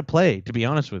they know how to play, to be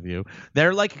honest with you.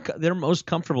 They're most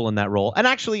comfortable in that role. And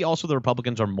actually also the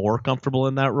Republicans are more comfortable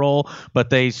in that role, but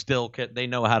they they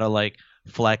know how to like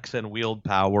flex and wield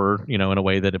power, in a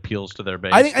way that appeals to their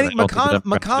base. I think don't the Democrats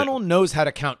McConnell knows how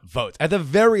to count votes. At the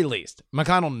very least,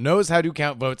 McConnell knows how to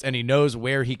count votes, and he knows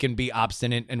where he can be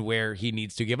obstinate and where he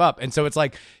needs to give up. And so it's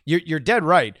like, you're dead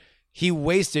right. He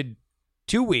wasted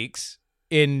 2 weeks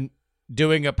in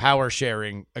doing a power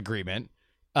sharing agreement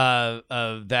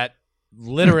that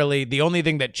literally the only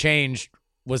thing that changed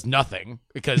was nothing,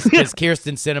 because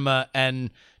Kyrsten Sinema and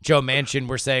Joe Manchin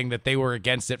were saying that they were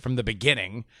against it from the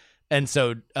beginning. And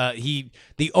so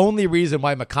the only reason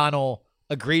why McConnell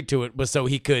agreed to it was so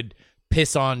he could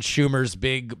piss on Schumer's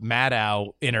big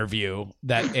Maddow interview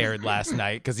that aired last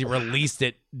night, because he released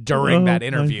it during that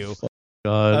interview.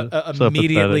 God,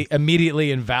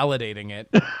 Immediately invalidating it.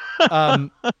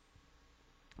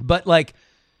 But like,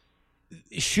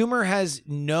 Schumer has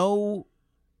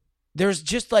there's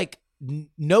just like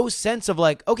no sense of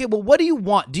like, okay, well, what do you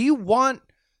want? Do you want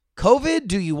COVID?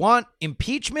 Do you want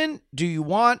impeachment?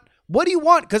 What do you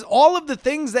want? Because all of the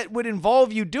things that would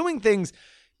involve you doing things,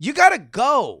 you got to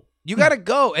go. You got to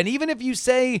go. And even if you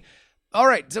say, all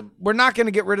right, so we're not going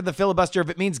to get rid of the filibuster if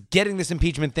it means getting this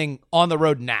impeachment thing on the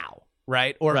road now,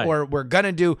 right? Or we're going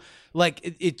to do, like,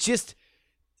 it just,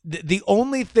 the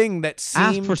only thing that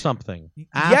seemed... Ask for something.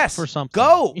 Yes, for something.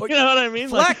 Go. You know what I mean?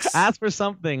 Flex. Like, ask for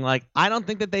something. Like, I don't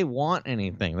think that they want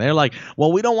anything. They're like,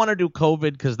 well, we don't want to do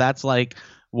COVID because that's like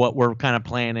what we're kind of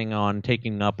planning on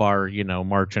taking up our,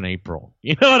 March and April.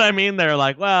 You know what I mean? They're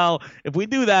like, well, if we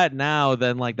do that now,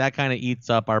 then like that kind of eats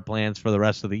up our plans for the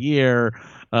rest of the year.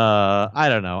 I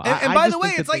don't know. And by the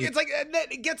way,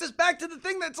 it gets us back to the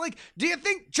thing that's like, do you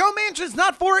think Joe Manchin's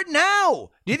not for it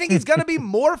now? Do you think he's going to be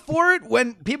more for it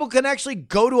when people can actually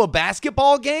go to a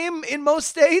basketball game in most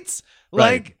states?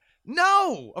 Right. Like,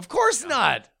 no, of course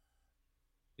not.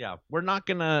 Yeah, we're not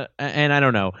gonna, and I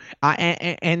don't know.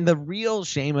 And the real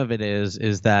shame of it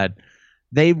is that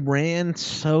they ran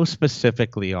so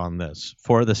specifically on this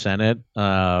for the Senate.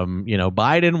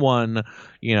 Biden won,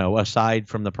 aside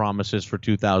from the promises for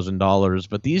 $2,000,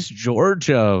 but these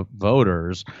Georgia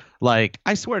voters, like,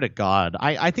 I swear to God,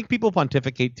 I think people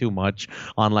pontificate too much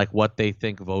on like what they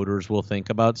think voters will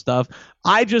think about stuff.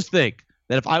 I just think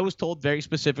that if I was told very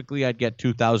specifically I'd get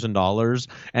 $2,000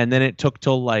 and then it took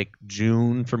till like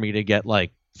June for me to get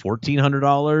like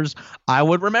 $1,400, I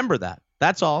would remember that.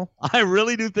 That's all. I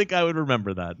really do think I would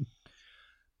remember that.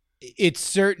 It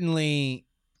certainly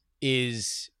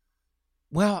is.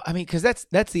 Well, I mean, because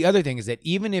that's the other thing is that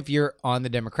even if you're on the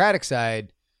Democratic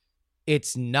side,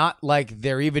 it's not like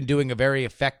they're even doing a very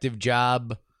effective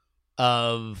job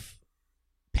of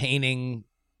painting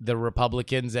the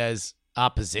Republicans as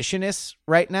oppositionists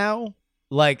right now.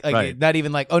 Like Right. Not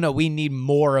even like, oh no, we need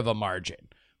more of a margin.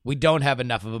 We don't have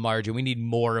enough of a margin. We need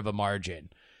more of a margin.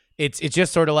 It's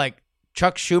just sort of like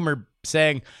Chuck Schumer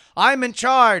saying, I'm in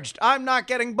charge. I'm not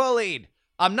getting bullied.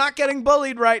 I'm not getting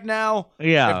bullied right now.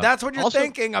 Yeah. If that's what you're Also,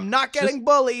 thinking, I'm not getting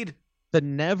bullied. The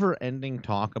never-ending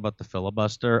talk about the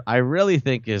filibuster, I really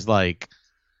think is like,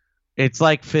 it's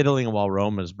like fiddling while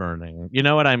Rome is burning. You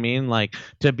know what I mean? Like,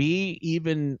 to be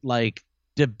even like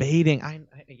debating,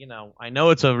 I know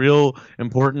it's a real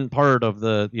important part of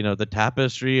the the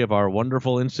tapestry of our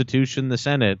wonderful institution, the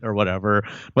Senate or whatever,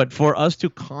 but for us to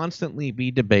constantly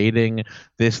be debating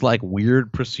this like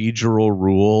weird procedural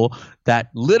rule that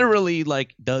literally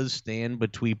like does stand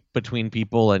between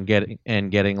people and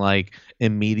getting like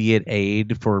immediate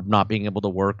aid for not being able to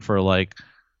work for like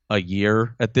a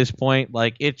year at this point,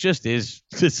 like it just is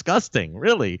disgusting,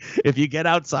 really. If you get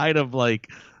outside of like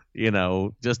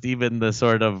just even the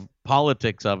sort of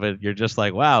politics of it, you're just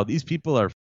like, wow, these people are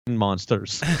f***ing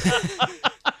monsters.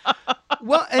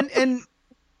 Well, and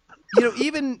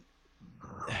even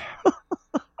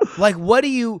like, what do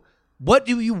you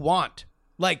want?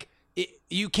 Like,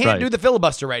 you can't Right. do the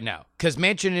filibuster right now because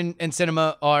Manchin and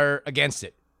Sinema are against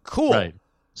it. Cool. Right.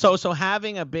 So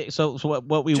having a big so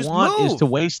what we Just want is move. to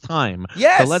waste time.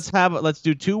 Yes. So let's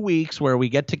do 2 weeks where we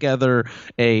get together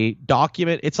a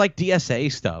document. It's like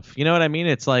DSA stuff. You know what I mean?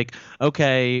 It's like,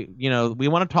 okay, we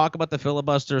want to talk about the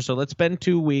filibuster, so let's spend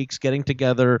 2 weeks getting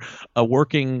together a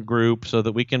working group so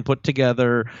that we can put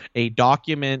together a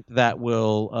document that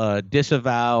will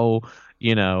disavow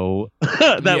will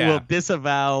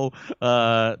disavow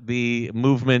the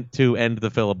movement to end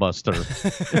the filibuster.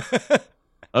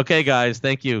 Okay, guys,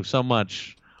 thank you so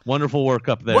much. Wonderful work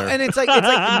up there. Well, and it's like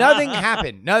nothing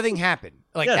happened. Nothing happened.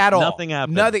 Like, Yes, at all. nothing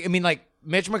happened. Nothing. I mean, like,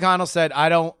 Mitch McConnell said,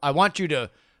 I want you to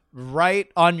write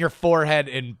on your forehead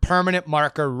in permanent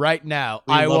marker right now,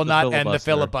 We I will love the not end the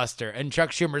filibuster. filibuster. And Chuck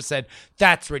Schumer said,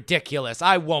 that's ridiculous.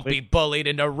 I won't be bullied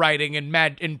into writing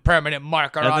in permanent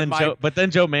marker on my... But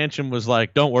then Joe Manchin was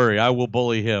like, don't worry, I will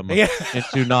bully him Yeah.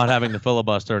 into not having the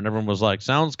filibuster. And everyone was like,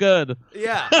 sounds good.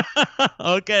 Yeah.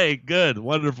 Okay, good,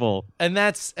 wonderful. And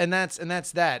that's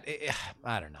that.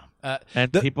 I don't know.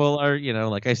 And people are,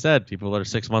 like I said, people are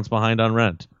 6 months behind on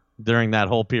rent during that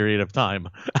whole period of time.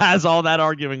 As all that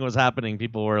arguing was happening,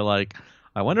 people were like,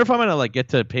 I wonder if I'm gonna like get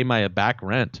to pay my back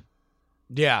rent.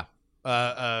 Yeah.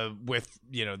 With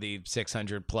the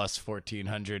 600 plus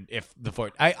 1400, if the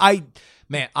I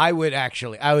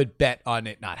would bet on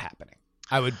it not happening.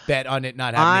 I would bet on it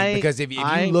not happening because if you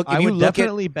look, I would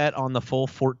definitely bet on the full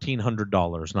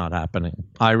 $1,400 not happening.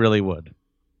 I really would.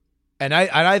 And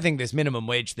I think this minimum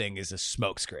wage thing is a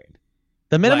smokescreen.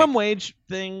 The minimum wage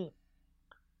thing.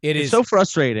 It's so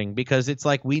frustrating because it's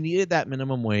like we needed that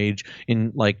minimum wage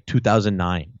in like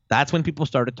 2009. That's when people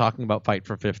started talking about Fight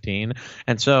for 15.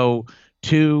 And so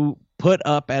to put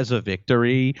up as a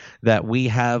victory that we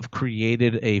have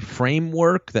created a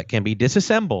framework that can be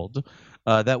disassembled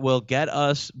that will get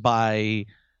us by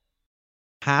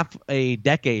half a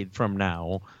decade from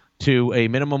now to a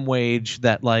minimum wage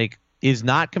that like is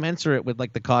not commensurate with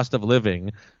like the cost of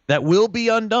living, that will be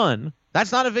undone.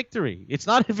 That's not a victory. It's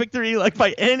not a victory like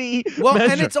by any Well,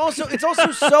 measure. and it's also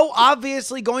so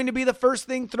obviously going to be the first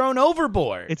thing thrown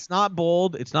overboard. It's not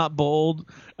bold. It's not bold.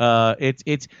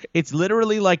 It's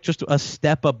literally like just a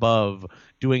step above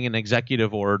doing an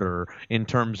executive order in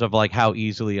terms of like how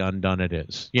easily undone it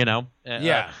is.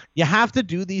 Yeah. You have to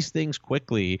do these things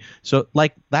quickly. So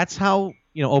like that's how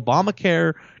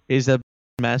Obamacare is a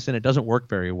mess and it doesn't work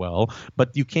very well,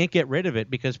 but you can't get rid of it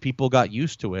because people got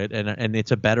used to it, and it's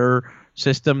a better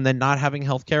system than not having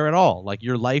health care at all. Like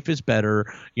your life is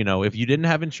better. If you didn't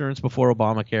have insurance before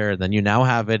Obamacare, then you now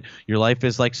have it. Your life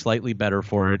is like slightly better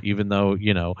for it, even though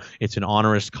it's an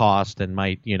onerous cost and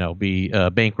might be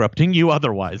bankrupting you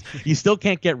otherwise. You still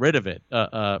can't get rid of it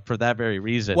for that very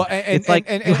reason. Well, it's like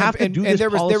you have to do this.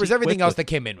 There was everything quickly. else that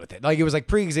came in with it. Like it was like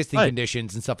pre-existing Right.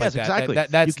 conditions and stuff Yes, like that.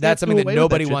 exactly. That's something that do away with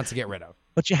nobody that shit. wants to get rid of.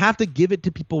 But you have to give it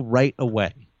to people right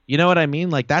away. You know what I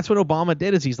mean? Like that's what Obama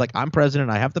did. Is he's like, I'm president,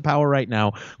 I have the power right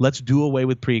now. Let's do away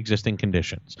with pre-existing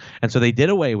conditions. And so they did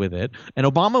away with it. And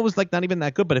Obama was like not even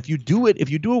that good. But if you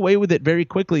do away with it very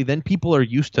quickly, then people are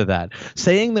used to that.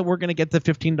 Saying that we're going to get the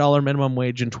 $15 minimum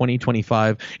wage in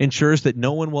 2025 ensures that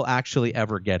no one will actually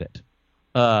ever get it.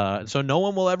 So no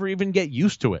one will ever even get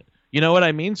used to it. You know what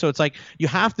I mean? So it's like you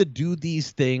have to do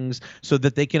these things so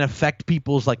that they can affect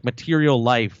people's like material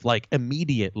life like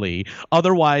immediately.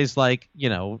 Otherwise, like,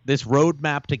 this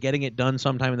roadmap to getting it done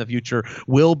sometime in the future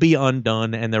will be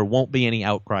undone and there won't be any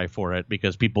outcry for it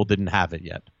because people didn't have it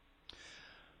yet.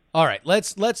 All right,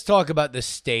 let's talk about the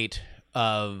state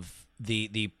of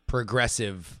the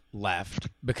progressive left,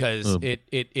 because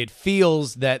it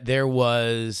feels that there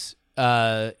was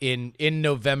in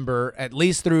November, at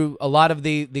least through a lot of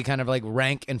the kind of like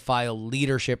rank and file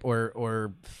leadership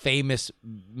or famous,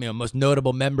 most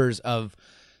notable members of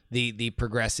the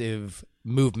progressive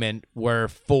movement were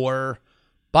for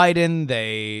Biden.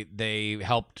 They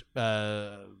helped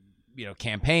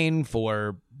campaign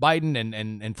for Biden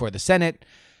and for the Senate.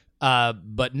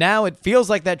 But now it feels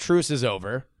like that truce is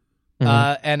over.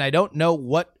 And I don't know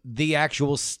what the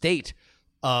actual state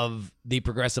of the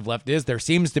progressive left is. There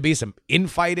seems to be some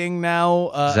infighting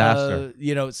now.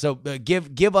 Disaster. So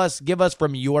give us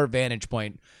from your vantage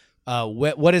point,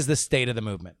 what is the state of the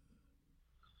movement?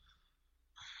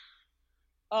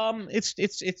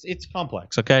 It's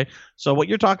complex. Okay. So what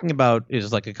you're talking about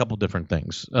is like a couple different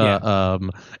things.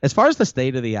 As far as the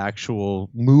state of the actual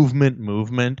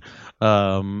movement,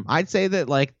 I'd say that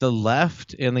like the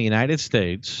left in the United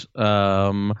States,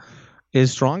 is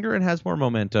stronger and has more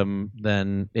momentum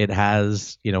than it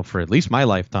has, for at least my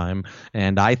lifetime.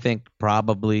 And I think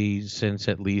probably since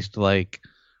at least like,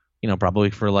 probably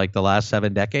for like the last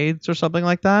 7 decades or something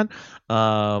like that.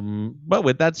 But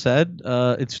with that said,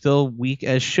 it's still weak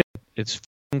as shit. It's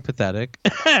f***ing pathetic.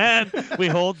 And we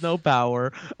hold no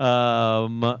power.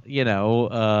 And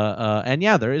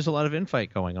yeah, there is a lot of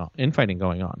infighting going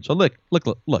on. So look,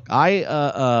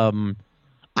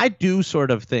 I do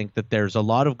sort of think that there's a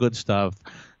lot of good stuff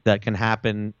that can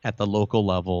happen at the local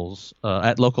levels,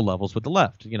 with the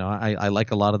left. I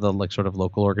like a lot of the like sort of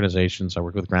local organizations. I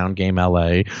work with Ground Game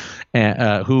LA,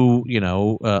 who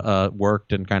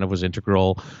worked and kind of was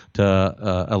integral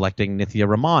to electing Nithya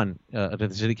Raman to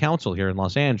the city council here in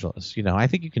Los Angeles. I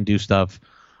think you can do stuff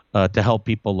to help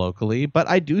people locally, but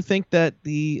I do think that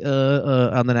the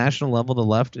on the national level, the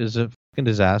left is a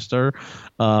disaster.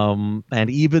 And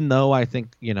even though I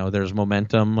think there's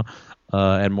momentum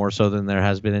and more so than there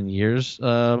has been in years,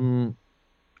 we're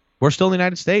still in the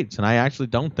United States, and I actually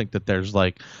don't think that there's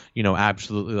like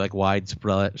absolutely like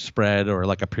widespread or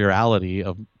like a plurality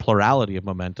of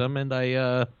momentum, and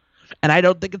I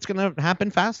don't think it's going to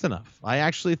happen fast enough. I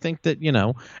actually think that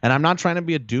and I'm not trying to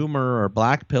be a doomer or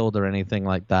black-pilled or anything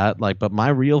like that, but my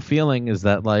real feeling is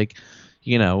that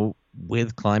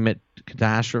with climate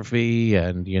catastrophe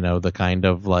and the kind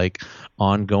of like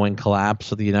ongoing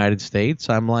collapse of the United States,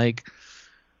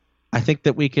 I think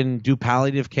that we can do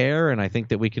palliative care, and I think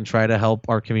that we can try to help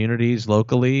our communities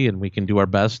locally, and we can do our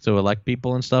best to elect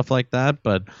people and stuff like that.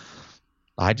 But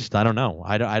I don't know.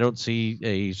 I don't see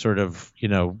a sort of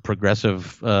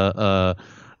progressive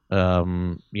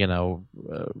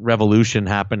revolution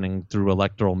happening through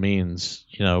electoral means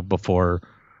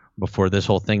before this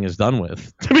whole thing is done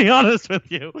with, to be honest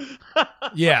with you.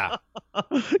 Yeah.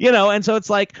 And so it's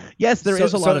like, yes, there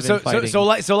is a lot of infighting. So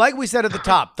like we said at the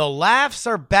top, the laughs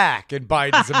are back in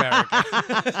Biden's America.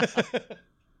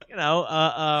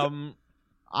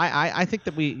 I think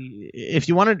that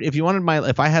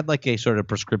if I had like a sort of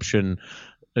prescription,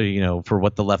 for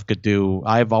what the left could do,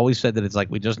 I've always said that it's like,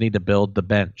 we just need to build the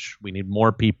bench. We need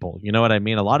more people. You know what I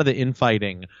mean? A lot of the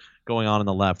infighting going on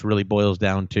the left really boils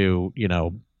down to,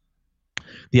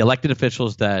 the elected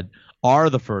officials that are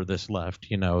the furthest left,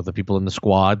 the people in the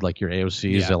squad, like your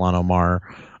AOCs, Ilhan Omar,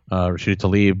 Rashida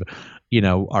Tlaib,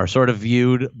 are sort of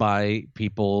viewed by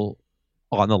people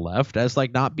on the left as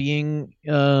like not being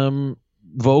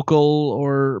vocal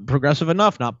or progressive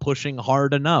enough, not pushing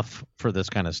hard enough for this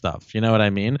kind of stuff. You know what I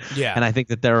mean? Yeah. And I think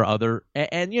that there are other,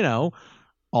 and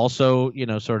also,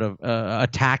 sort of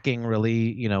attacking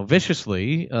really,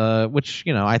 viciously, which,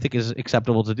 I think is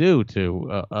acceptable to do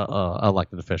to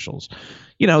elected officials.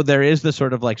 There is this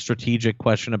sort of like strategic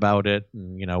question about it,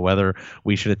 and, whether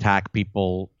we should attack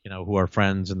people, who are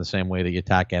friends in the same way that you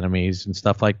attack enemies and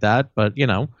stuff like that. But,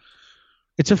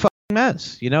 it's a fucking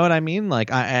mess. You know what I mean? Like,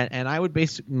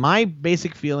 my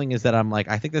basic feeling is that I'm like,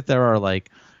 I think that there are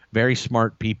like very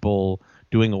smart people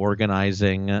doing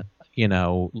organizing,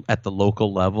 at the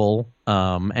local level.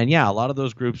 And yeah, a lot of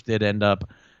those groups did end up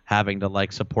having to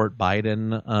like support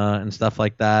Biden and stuff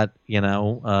like that.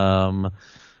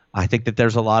 I think that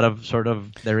there's a lot of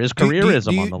there is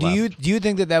careerism on the left. Do you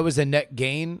think that was a net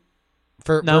gain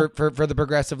for the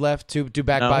progressive left to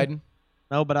back Biden?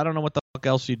 No, but I don't know what the fuck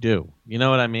else you do. You know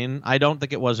what I mean? I don't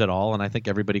think it was at all, and I think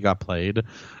everybody got played.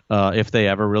 If they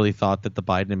ever really thought that the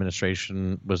Biden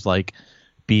administration was like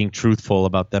being truthful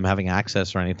about them having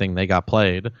access or anything, they got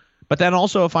played. But then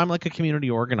also, if I'm like a community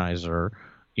organizer,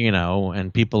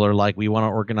 and people are like, we want to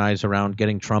organize around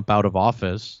getting Trump out of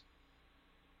office.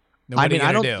 I'm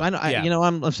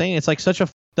saying it's like such a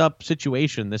fucked up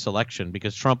situation, this election,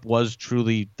 because Trump was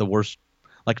truly the worst,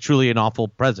 like truly an awful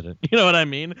president. You know what I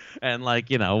mean? And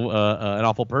like, an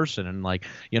awful person. And like,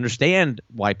 you understand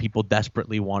why people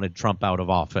desperately wanted Trump out of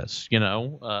office,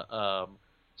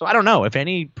 So I don't know if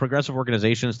any progressive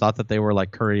organizations thought that they were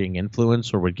like currying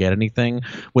influence or would get anything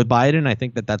with Biden. I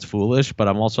think that that's foolish, but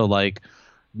I'm also like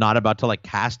not about to like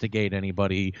castigate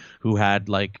anybody who had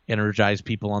like energized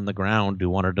people on the ground who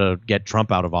wanted to get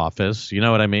Trump out of office. You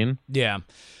know what I mean? Yeah.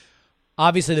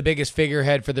 Obviously, the biggest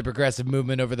figurehead for the progressive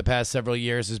movement over the past several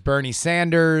years is Bernie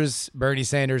Sanders. Bernie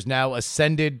Sanders now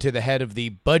ascended to the head of the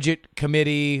budget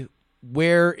committee.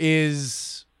 Where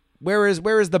is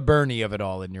the Bernie of it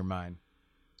all in your mind?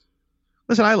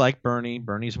 Listen, I like Bernie.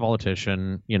 Bernie's a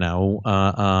politician,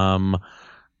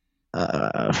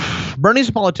 Bernie's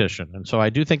a politician, and so I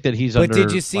do think that he's But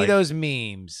did you see those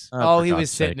memes? He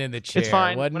was sitting in the chair. It's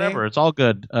fine. Whatever. It's all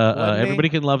good. Everybody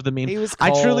can love the meme. He was I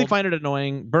truly cold. find it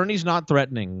annoying. Bernie's not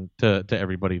threatening to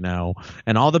everybody now.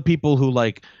 And all the people who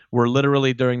like were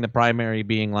literally during the primary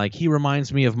being like, he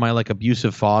reminds me of my like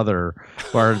abusive father,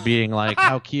 or being like,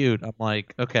 how cute. I'm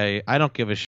like, okay, I don't give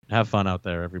a shit. Have fun out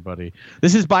there, everybody.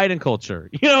 This is Biden culture.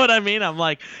 You know what I mean? I'm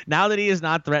like, now that he is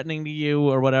not threatening to you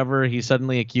or whatever, he's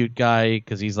suddenly a cute guy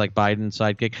because he's like Biden's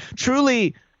sidekick.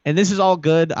 Truly, and this is all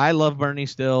good. I love Bernie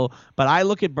still, but I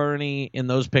look at Bernie in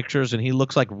those pictures and he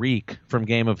looks like Reek from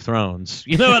Game of Thrones.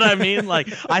 You know what I mean?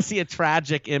 Like, I see a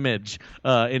tragic image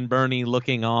in Bernie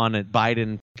looking on at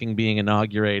Biden being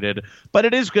inaugurated. But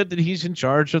it is good that he's in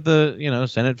charge of the,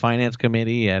 Senate Finance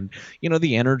Committee, and,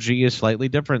 the energy is slightly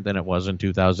different than it was in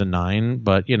 2009.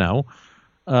 But,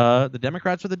 the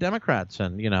Democrats are the Democrats,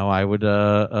 and, I would,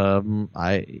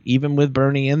 even with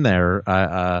Bernie in there,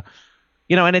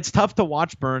 and it's tough to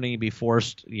watch Bernie be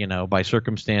forced, by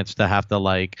circumstance to have to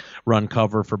like run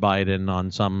cover for Biden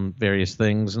on some various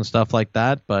things and stuff like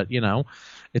that. But,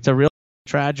 it's a real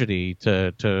tragedy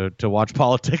to watch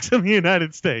politics in the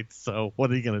United States. So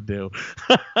what are you going to do?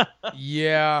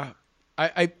 Yeah.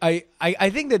 I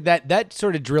think that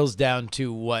sort of drills down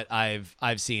to what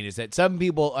I've seen is that some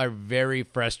people are very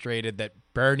frustrated that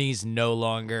Bernie's no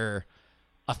longer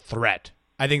a threat.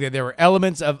 I think that there were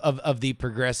elements of the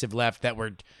progressive left that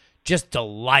were just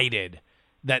delighted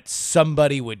that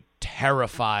somebody would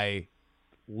terrify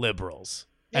liberals.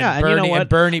 Yeah, and Bernie, you know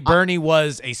what? And Bernie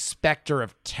was a specter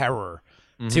of terror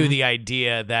to the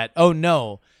idea that, oh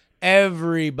no,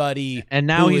 everybody. And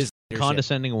now who he's is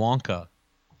condescending Wonka.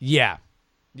 Yeah.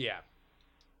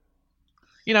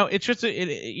 It's just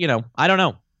I don't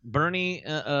know, Bernie.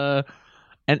 But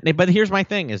here's my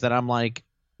thing: is that I'm like,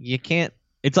 you can't.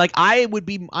 It's like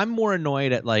I'm more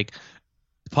annoyed at like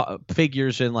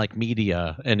figures in like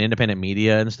media and independent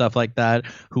media and stuff like that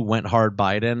who went hard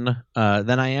Biden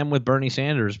than I am with Bernie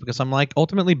Sanders, because I'm like,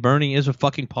 ultimately Bernie is a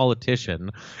fucking politician,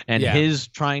 and his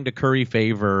trying to curry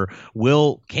favor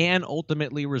can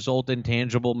ultimately result in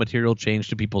tangible material change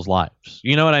to people's lives.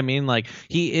 You know what I mean? Like,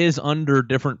 he is under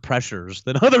different pressures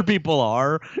than other people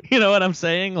are. You know what I'm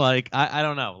saying? Like, I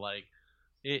don't know. Like,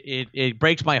 it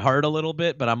breaks my heart a little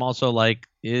bit, but I'm also like,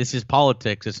 this is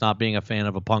politics. It's not being a fan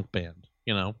of a punk band.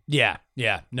 Yeah.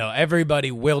 No,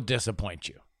 everybody will disappoint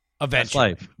you. Eventually.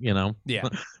 life, you know? Yeah.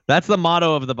 That's the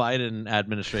motto of the Biden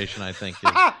administration, I think.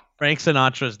 Is Frank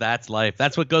Sinatra's "That's life."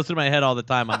 That's what goes through my head all the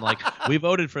time. I'm like, we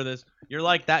voted for this. You're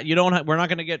like that. You don't. We're not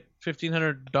going to get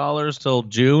 $1,500 till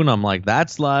June. I'm like,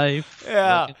 that's life.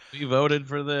 Yeah. We voted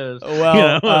for this. Well,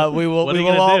 You know? we will. What We are you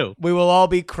will gonna all. do? We will all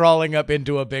be crawling up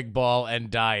into a big ball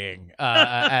and dying,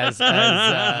 as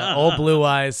old Blue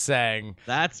Eyes sang.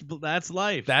 That's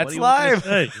life. That's What do you want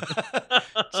me life. to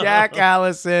say? Jack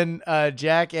Allison,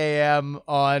 Jack AM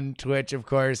on Twitch, of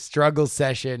course. Struggle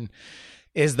Session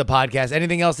is the podcast.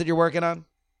 Anything else that you're working on?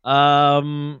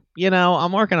 You know,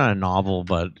 I'm working on a novel,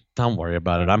 but don't worry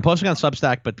about it. I'm posting on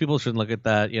Substack, but people shouldn't look at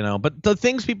that, you know. But the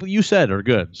things you said are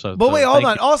good. But wait, hold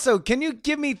on. Also, can you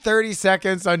give me 30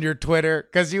 seconds on your Twitter?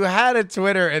 Because you had a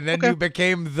Twitter and then you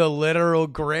became the literal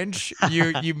Grinch.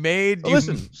 You made.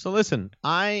 Listen.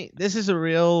 This is a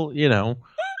real, you know.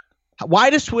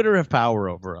 Why does Twitter have power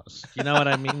over us? You know what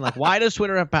I mean? Like, why does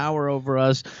Twitter have power over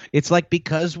us? It's like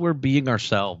because we're being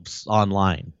ourselves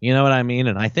online. You know what I mean?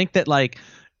 And I think that, like,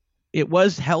 it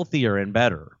was healthier and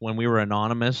better when we were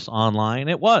anonymous online.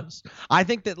 It was. I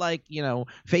think that, like, you know,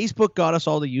 Facebook got us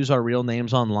all to use our real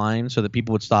names online so that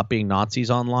people would stop being Nazis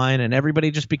online, and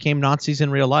everybody just became Nazis in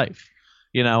real life.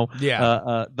 You know,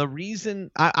 the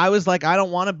reason I was like, I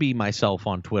don't want to be myself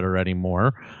on Twitter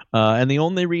anymore. And the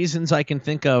only reasons I can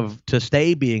think of to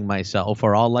stay being myself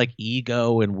are all like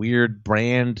ego and weird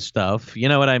brand stuff. You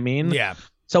know what I mean? Yeah.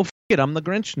 So it, I'm the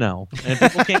Grinch now, and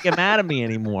people can't get mad at me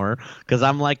anymore because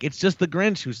I'm like, it's just the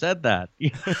Grinch who said that.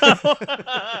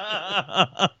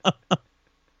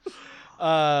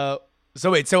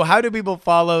 So how do people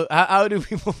follow? How do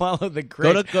people follow the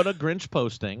Grinch? Go to Grinch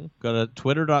posting. Go to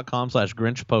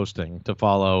twitter.com/Grinch posting to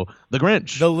follow the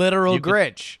Grinch, the literal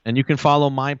Grinch, and you can follow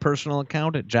my personal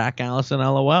account at Jack Allison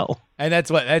LOL. And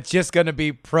that's just gonna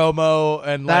be promo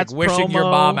and That's like wishing your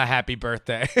promo. mom a happy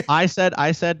birthday. I said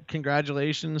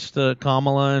congratulations to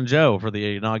Kamala and Joe for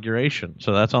the inauguration.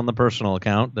 So that's on the personal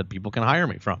account that people can hire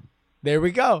me from. There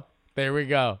we go.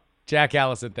 Jack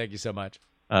Allison, thank you so much.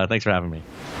 Thanks for having me.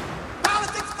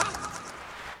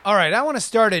 All right, I want to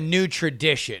start a new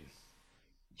tradition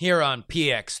here on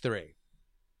PX3.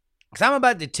 Because I'm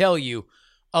about to tell you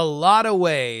a lot of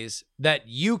ways that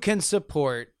you can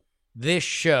support this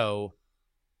show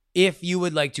if you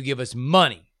would like to give us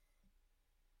money.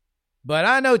 But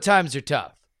I know times are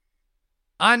tough.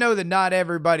 I know that not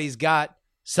everybody's got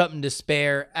something to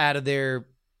spare out of their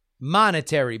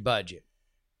monetary budget.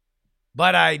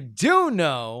 But I do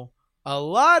know a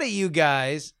lot of you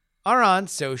guys are on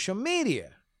social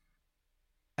media.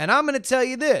 And I'm going to tell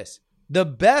you this. The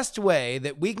best way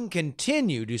that we can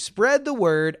continue to spread the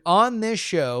word on this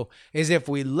show is if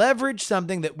we leverage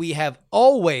something that we have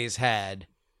always had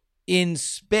in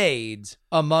spades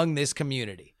among this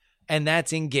community, and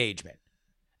that's engagement.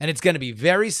 And it's going to be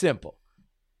very simple.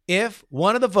 If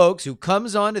one of the folks who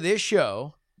comes onto this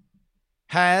show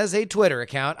has a Twitter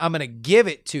account, I'm going to give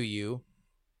it to you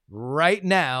right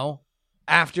now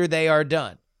after they are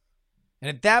done. And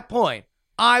at that point,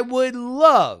 I would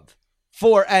love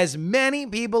for as many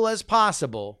people as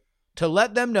possible to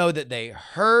let them know that they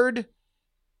heard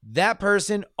that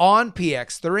person on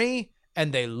PX3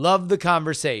 and they love the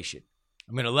conversation.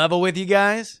 I'm going to level with you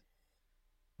guys.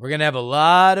 We're going to have a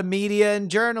lot of media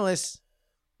and journalists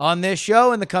on this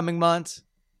show in the coming months,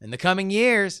 in the coming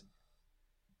years.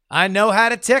 I know how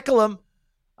to tickle them.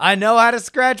 I know how to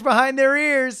scratch behind their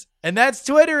ears, and that's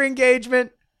Twitter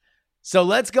engagement. So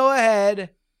let's go ahead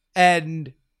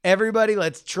and everybody,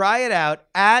 let's try it out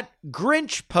at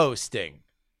Grinch posting.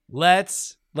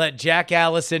 Let's let Jack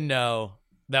Allison know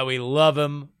that we love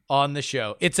him on the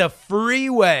show. It's a free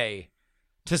way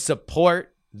to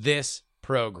support this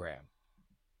program.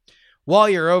 While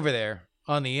you're over there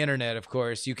on the internet, of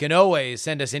course, you can always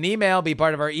send us an email, be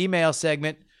part of our email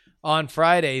segment on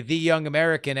Friday,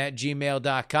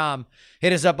 theyoungamerican@gmail.com.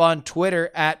 Hit us up on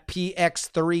Twitter at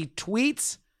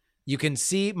PX3Tweets. You can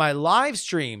see my live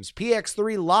streams,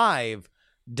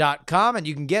 px3live.com, and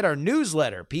you can get our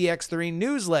newsletter,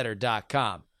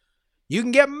 px3newsletter.com. You can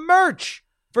get merch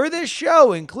for this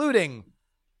show, including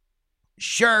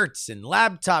shirts and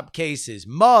laptop cases,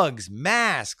 mugs,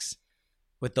 masks,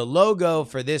 with the logo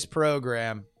for this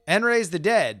program, and Raise the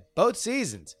Dead, both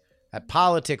seasons, at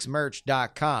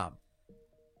politicsmerch.com.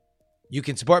 You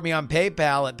can support me on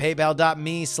PayPal at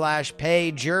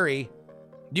paypal.me/payjury.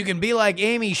 You can be like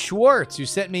Amy Schwartz, who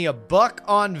sent me $1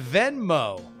 on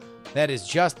Venmo. That is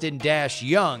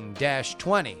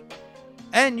Justin-Young-20.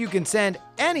 And you can send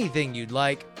anything you'd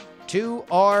like to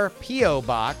our P.O.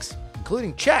 Box,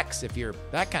 including checks if you're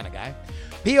that kind of guy.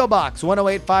 P.O. Box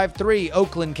 10853,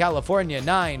 Oakland, California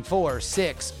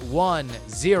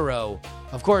 94610.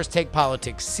 Of course,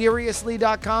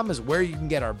 TakePoliticsSeriously.com is where you can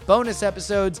get our bonus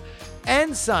episodes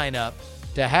and sign up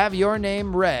to have your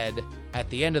name read at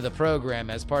the end of the program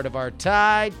as part of our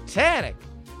Titanic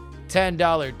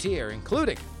 $10 tier,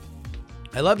 including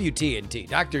I Love You TNT,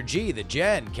 Dr. G, The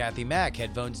Jen, Kathy Mack,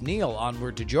 Headphones Neil,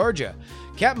 Onward to Georgia,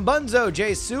 Captain Bunzo,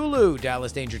 Jay Sulu,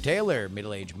 Dallas Danger Taylor,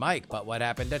 Middle Age Mike, But What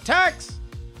Happened to Tex?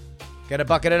 Get a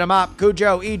Bucket and a Mop,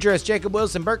 Cujo, Idris, Jacob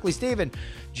Wilson, Berkeley Steven,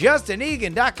 Justin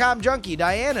Egan, .com Junkie,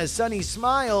 Diana, Sunny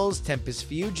Smiles, Tempest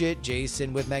Fugit,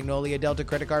 Jason with Magnolia Delta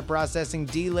Credit Card Processing,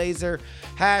 D-Laser,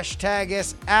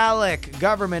 #S, Alec,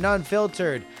 Government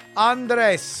Unfiltered,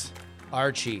 Andres,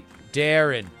 Archie,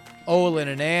 Darren, Olin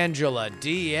and Angela,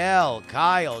 DL,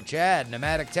 Kyle, Chad,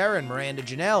 Pneumatic Terran, Miranda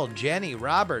Janelle, Jenny,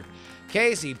 Robert,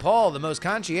 Casey, Paul, the most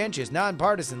conscientious,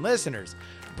 nonpartisan listeners,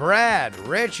 Brad,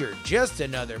 Richard, Just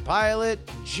Another Pilot,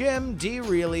 Jim, D.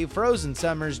 Reilly, Frozen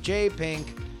Summers, J.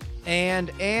 Pink, and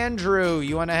Andrew.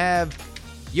 You want to have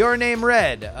your name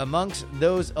read amongst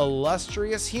those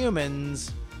illustrious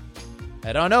humans?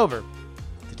 Head on over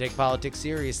to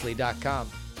TakePoliticsSeriously.com.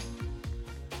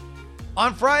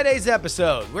 On Friday's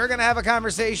episode, we're going to have a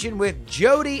conversation with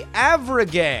Jody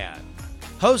Avragan,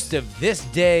 host of This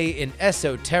Day in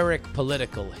Esoteric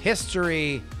Political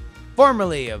History,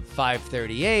 formerly of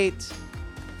 538.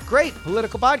 Great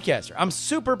political podcaster. I'm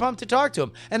super pumped to talk to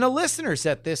him. And a listener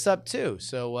set this up too.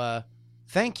 So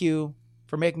thank you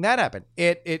for making that happen.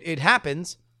 It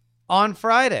happens on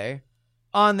Friday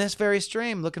on this very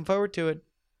stream. Looking forward to it.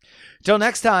 Till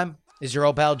next time, is your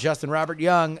old pal Justin Robert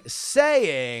Young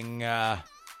saying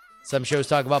some shows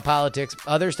talk about politics,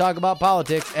 others talk about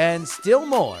politics, and still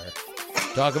more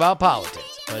talk about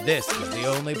politics. But this is the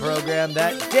only program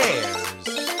that dares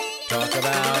talk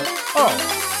about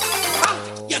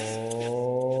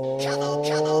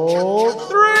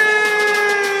three.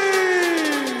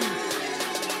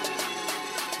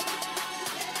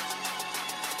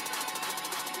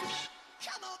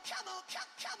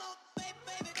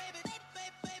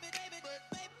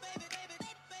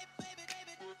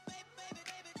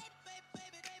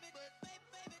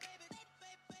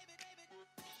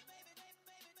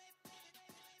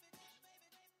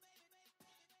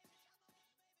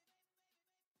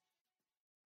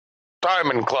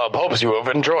 Diamond Club hopes you have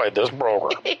enjoyed this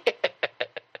program.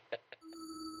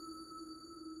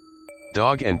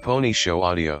 Dog and Pony Show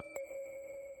audio.